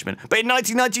military regiment. But in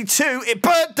 1992, it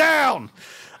burnt down.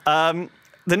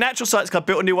 The Natural Science Club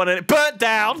built a new one and it burnt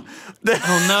down.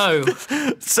 Oh no!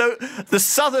 So the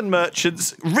Southern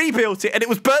merchants rebuilt it and it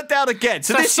was burnt down again.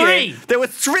 So that's this year, there were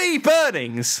 3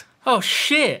 burnings. Oh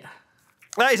shit!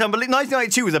 That is unbelievable.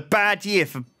 1992 was a bad year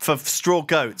for straw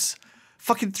goats.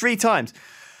 Fucking 3 times.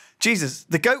 Jesus,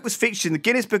 the goat was featured in the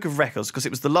Guinness Book of Records because it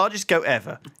was the largest goat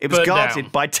ever. It was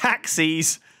guarded by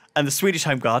taxis and the Swedish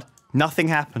Home Guard. Nothing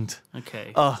happened.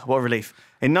 Okay. Oh, what a relief.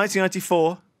 In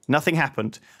 1994, Nothing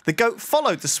happened. The goat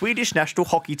followed the Swedish national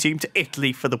hockey team to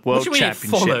Italy for the World What do you mean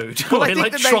Championship. it followed? Well,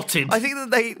 trotted. I think that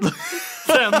they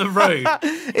down the road.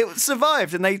 It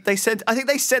survived, and they sent. I think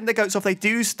they send the goats off. They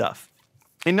do stuff.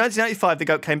 In 1995, the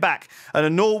goat came back, and a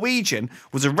Norwegian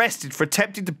was arrested for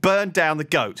attempting to burn down the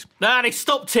goat. Nah, they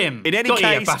stopped him. In any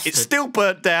case, it still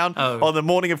burnt down on the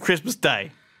morning of Christmas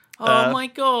Day. Oh my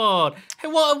God. Hey,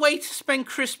 what a way to spend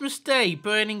Christmas Day,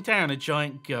 burning down a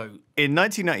giant goat. In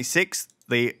 1996,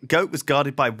 the goat was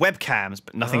guarded by webcams,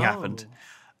 but nothing happened.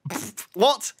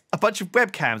 What? A bunch of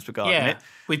webcams were guarding it?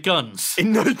 With guns.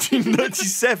 In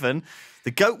 1997,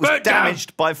 the goat was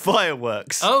damaged by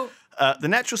fireworks. Oh. The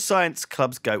Natural Science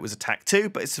Club's goat was attacked too,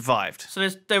 but it survived. So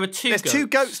there were two There's goats. two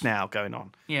goats now going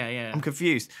on. Yeah. I'm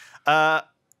confused. In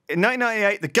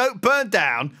 1998, the goat burned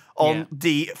down on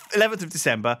the 11th of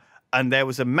December, and there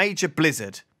was a major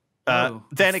blizzard.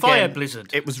 Then again, fire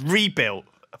blizzard. It was rebuilt,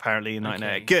 apparently, in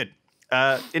 1998. Good.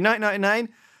 In 1999,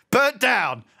 burnt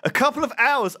down a couple of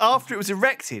hours after it was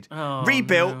erected.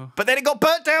 Rebuilt, but then it got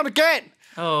burnt down again.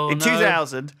 In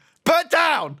 2000, burnt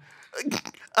down.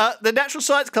 The Natural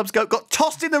Science Club's goat got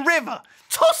tossed in the river.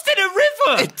 Tossed in a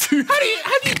river? How do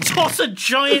you toss a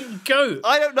giant goat?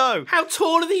 I don't know. How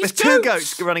tall are these goats? There's two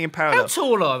goats running in parallel. How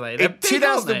tall are they? They're in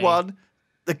 2001,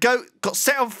 the goat got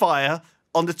set on fire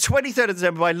on the 23rd of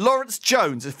December by Lawrence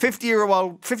Jones, a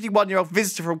 51-year-old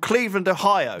visitor from Cleveland,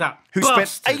 Ohio, who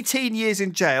spent 18 years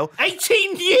in jail.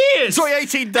 18 years? Sorry,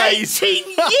 18 days. 18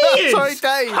 years? Sorry,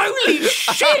 days. Holy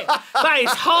shit! That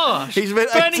is harsh. He's been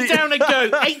burning down a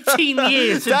goat, 18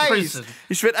 years in prison.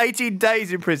 He spent 18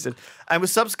 days in prison and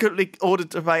was subsequently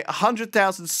ordered to pay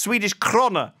 100,000 Swedish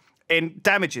krona in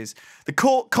damages. The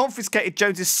court confiscated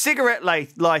Jones's cigarette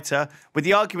lighter with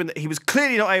the argument that he was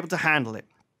clearly not able to handle it.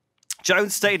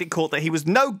 Jones stated in court that he was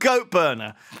no goat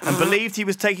burner and believed he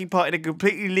was taking part in a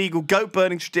completely legal goat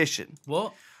burning tradition.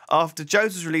 What? After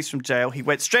Jones was released from jail, he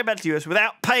went straight back to the US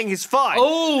without paying his fine.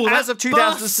 Oh, as of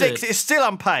 2006, it is still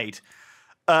unpaid.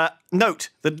 Note,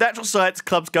 the Natural Science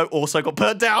Club's goat also got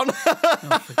burnt down.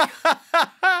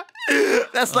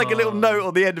 That's like a little note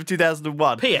on the end of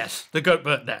 2001. P.S. The goat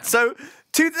burnt down. So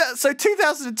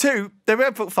 2002, they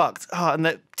were fucked.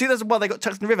 And 2001, they got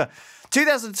chucked in the river.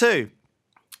 2002.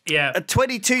 Yeah. A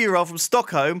 22-year-old from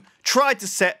Stockholm tried to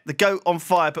set the goat on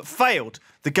fire but failed,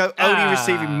 the goat only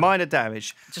receiving minor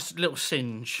damage. Just a little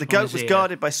singe. The goat was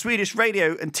guarded by Swedish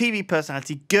radio and TV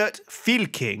personality Gert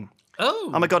Fylking.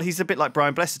 Oh my God, he's a bit like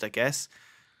Brian Blessed, I guess.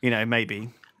 You know, maybe.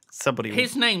 Somebody.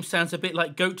 His name sounds a bit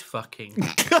like goat fucking.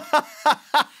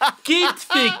 Gert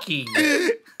Fylking.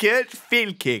 Gert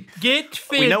Fylking. Gert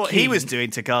Fylking. We know what he was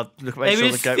doing to guard. Make sure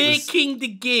the goat was faking the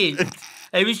goat.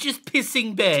 I was just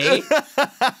pissing Bay.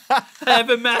 Have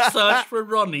a massage for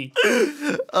Ronnie.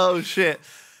 Oh, shit.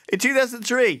 In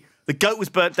 2003, the goat was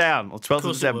burnt down on 12th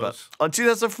of December. On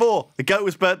 2004, the goat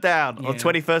was burnt down on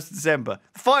 21st of December.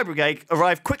 The fire brigade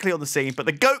arrived quickly on the scene, but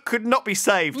the goat could not be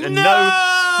saved and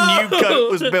no new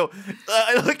goat was built.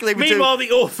 Meanwhile,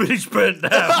 the orphanage burnt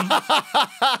down.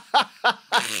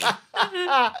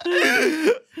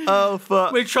 Oh,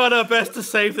 fuck. We tried our best to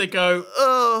save the goat.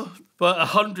 Oh. But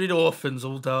 100 orphans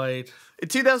all died. In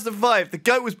 2005, the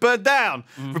goat was burned down,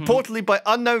 reportedly by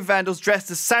unknown vandals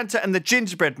dressed as Santa and the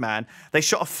Gingerbread Man. They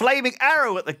shot a flaming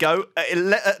arrow at the goat at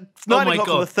 9 o'clock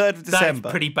on the 3rd of December.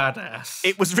 That's pretty badass.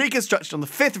 It was reconstructed on the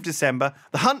 5th of December.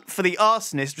 The hunt for the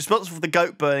arsonist responsible for the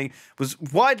goat burning was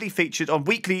widely featured on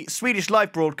weekly Swedish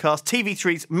live broadcast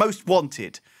TV3's Most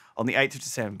Wanted on the 8th of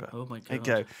December. Oh, my God. There you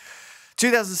go.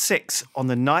 2006, on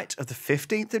the night of the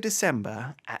 15th of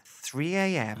December at 3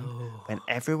 a.m, when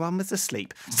everyone was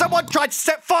asleep, someone tried to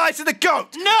set fire to the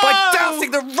goat by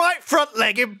dousing the right front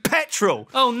leg in petrol.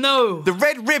 Oh, no. The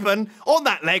red ribbon on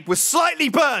that leg was slightly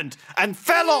burned and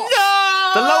fell off.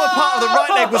 No! The lower part of the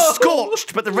right leg was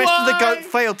scorched, but the rest of the goat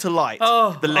failed to light.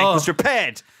 The leg was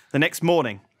repaired the next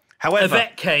morning. However, a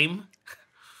vet came.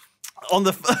 On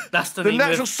the the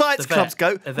Natural Science Club's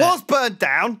goat was burned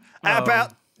down at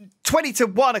about 20 to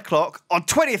 1 o'clock on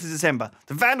 20th of December.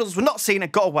 The vandals were not seen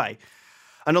and got away.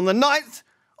 And on the night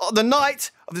of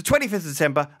the 25th of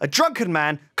December, a drunken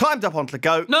man climbed up onto the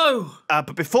goat. No!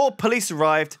 But before police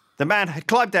arrived, the man had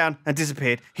climbed down and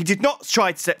disappeared. He did not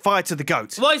try to set fire to the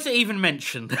goat. Why is it even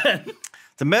mentioned then?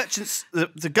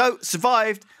 The goat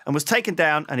survived and was taken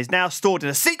down and is now stored in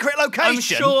a secret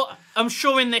location. I'm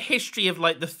sure in the history of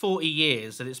like the 40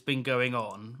 years that it's been going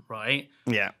on, right?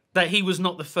 Yeah. That he was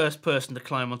not the first person to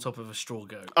climb on top of a straw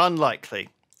goat. Unlikely.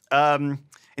 In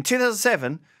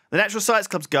 2007, the Natural Science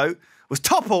Club's goat was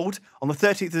toppled on the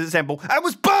 13th of December and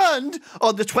was burned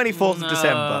on the 24th of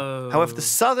December. However, the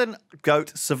southern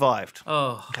goat survived.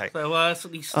 Oh, okay. Well, that's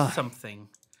at least something.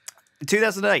 In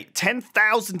 2008,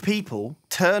 10,000 people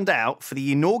turned out for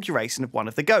the inauguration of one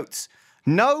of the goats.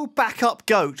 No backup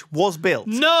goat was built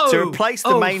to replace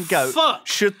the main goat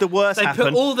should the worst happen.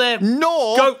 They put all their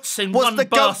goats in was one the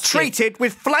goat basket. treated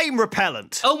with flame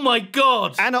repellent. Oh my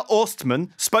God. Anna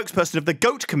Ostman, spokesperson of the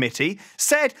Goat Committee,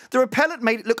 said the repellent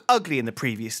made it look ugly in the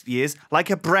previous years, like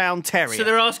a brown terrier. So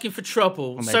they're asking for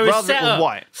trouble. And So it's set up.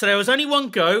 White. So there was only one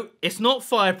goat. It's not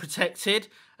fire protected,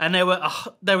 and there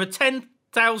were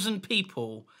 10,000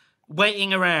 people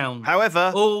waiting around.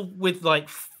 However, all with like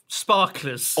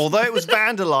sparklers. Although it was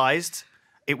vandalised,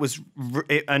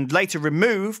 and later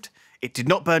removed, it did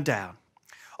not burn down.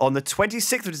 On the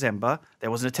 26th of December, there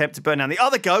was an attempt to burn down the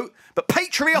other goat, but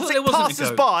patriotic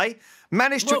passers-by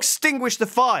managed to extinguish the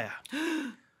fire.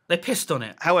 They pissed on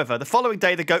it. However, the following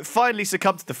day, the goat finally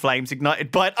succumbed to the flames ignited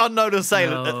by an unknown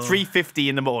assailant at 3:50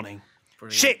 in the morning.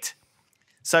 Brilliant. Shit!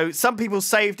 So some people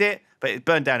saved it, but it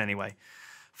burned down anyway.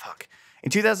 Fuck. In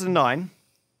 2009...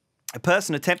 a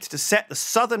person attempted to set the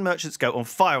southern merchant's goat on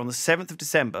fire on the 7th of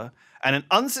December, and an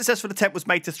unsuccessful attempt was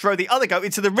made to throw the other goat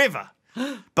into the river.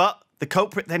 But the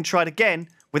culprit then tried again,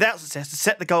 without success, to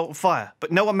set the goat on fire, but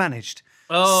no one managed.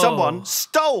 Someone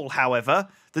stole, however,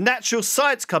 the Natural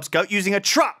Science Club's goat using a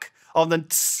truck on the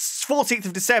 14th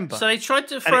of December. So they tried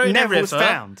to throw it in the river. Was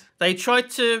found. They tried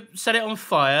to set it on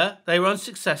fire. They were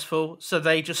unsuccessful, so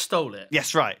they just stole it.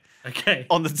 Yes, right. Okay.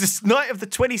 On the night of the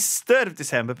 23rd of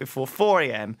December, before 4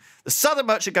 a.m., the southern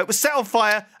merchant goat was set on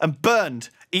fire and burned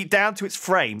down to its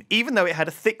frame, even though it had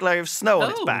a thick layer of snow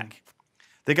on its back.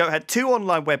 The goat had 2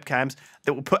 online webcams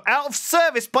that were put out of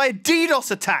service by a DDoS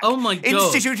attack. Oh my God.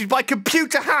 Instituted by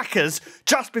computer hackers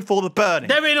just before the burning.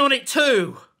 They're in on it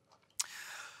too.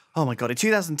 Oh my God. In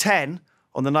 2010,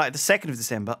 on the night of the 2nd of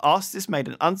December, arsonists made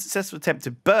an unsuccessful attempt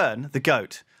to burn the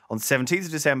goat. On the 17th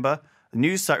of December, the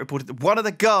news site reported that one of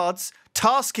the guards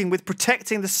tasking with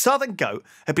protecting the southern goat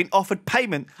had been offered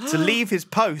payment to leave his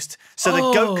post so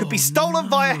the goat could be stolen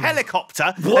via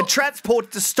helicopter and transported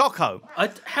to Stockholm.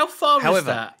 How far was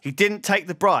However, that? he didn't take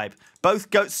the bribe.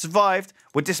 Both goats survived,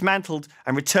 were dismantled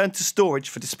and returned to storage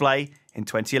for display in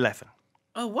 2011.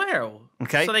 Oh, wow.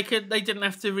 Okay. So they didn't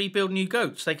have to rebuild new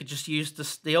goats. They could just use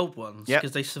the old ones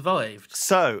because they survived.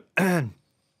 So...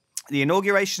 the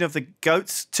inauguration of the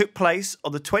goats took place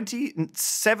on the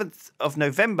 27th of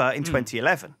November in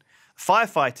 2011.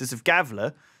 Firefighters of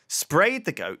Gavler sprayed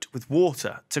the goat with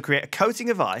water to create a coating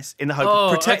of ice in the hope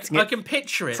of protecting I can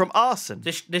picture it. from arson.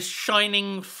 This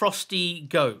shining, frosty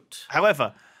goat.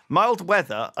 However,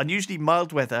 unusually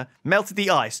mild weather, melted the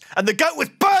ice, and the goat was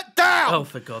burnt down! Oh,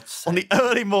 for God's sake. On the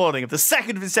early morning of the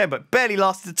 2nd of December. It barely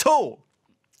lasted at all.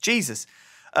 Jesus.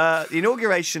 The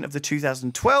inauguration of the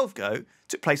 2012 goat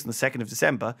took place on the 2nd of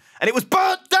December, and it was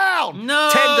burnt down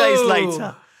 10 days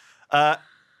later.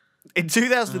 In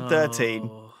 2013,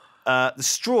 the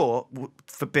straw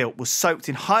for built was soaked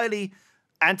in highly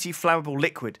anti-flammable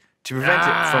liquid to prevent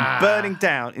it from burning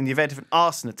down in the event of an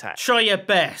arson attack. Try your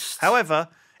best. However,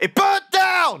 it burnt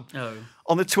down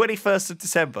on the 21st of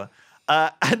December.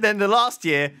 And then the last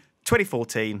year,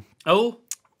 2014.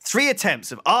 3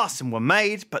 attempts of arson were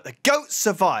made, but the goat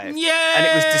survived. Yay! And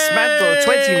it was dismantled on the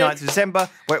 29th of December,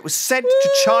 where it was sent to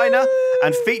China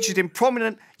and featured in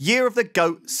prominent Year of the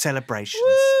Goat celebrations.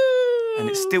 And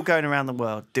it's still going around the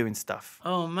world doing stuff.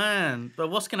 Oh, man. But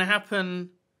what's going to happen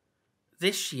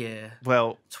this year?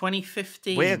 Well,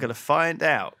 2015. We're going to find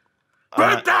out.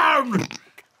 Burn down!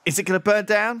 Is it going to burn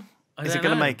down? Is it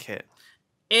going to know. make it?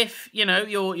 If,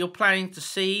 you're planning to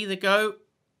see the goat,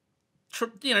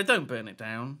 don't burn it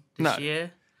down this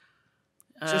year.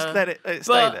 Just let it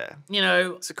stay there.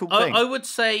 It's a cool thing. I would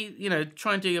say,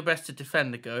 try and do your best to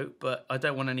defend the goat, but I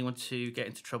don't want anyone to get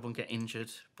into trouble and get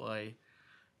injured by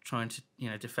trying to,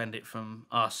 defend it from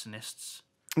arsonists.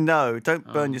 No, don't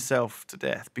burn yourself to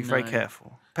death. Be very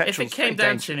careful. If it came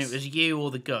down to it was you or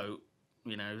the goat,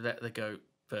 let the goat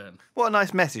burn. What a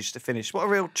nice message to finish. What a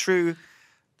real true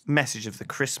message of the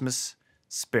Christmas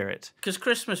spirit. Because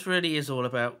Christmas really is all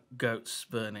about goats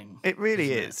burning. It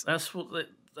really is. That's what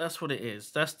it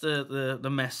is. That's the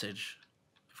message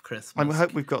of Christmas. I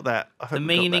hope we've got that. I hope the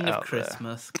meaning of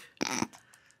Christmas.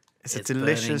 It's a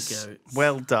delicious,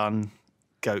 well done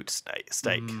goat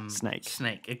snake.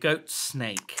 Snake. A goat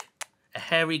snake. A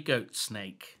hairy goat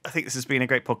snake. I think this has been a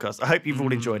great podcast. I hope you've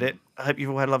all enjoyed it. I hope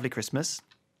you've all had a lovely Christmas.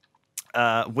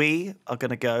 We are going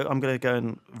to go. I'm going to go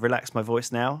and relax my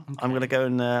voice now. Okay. I'm going to go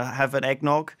and have an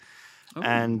eggnog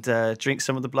and drink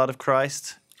some of the blood of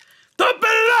Christ. The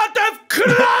blood of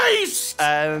Christ!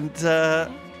 And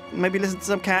maybe listen to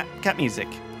some cat music.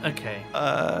 Okay.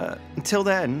 Until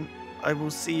then, I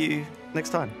will see you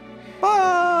next time.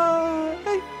 Bye!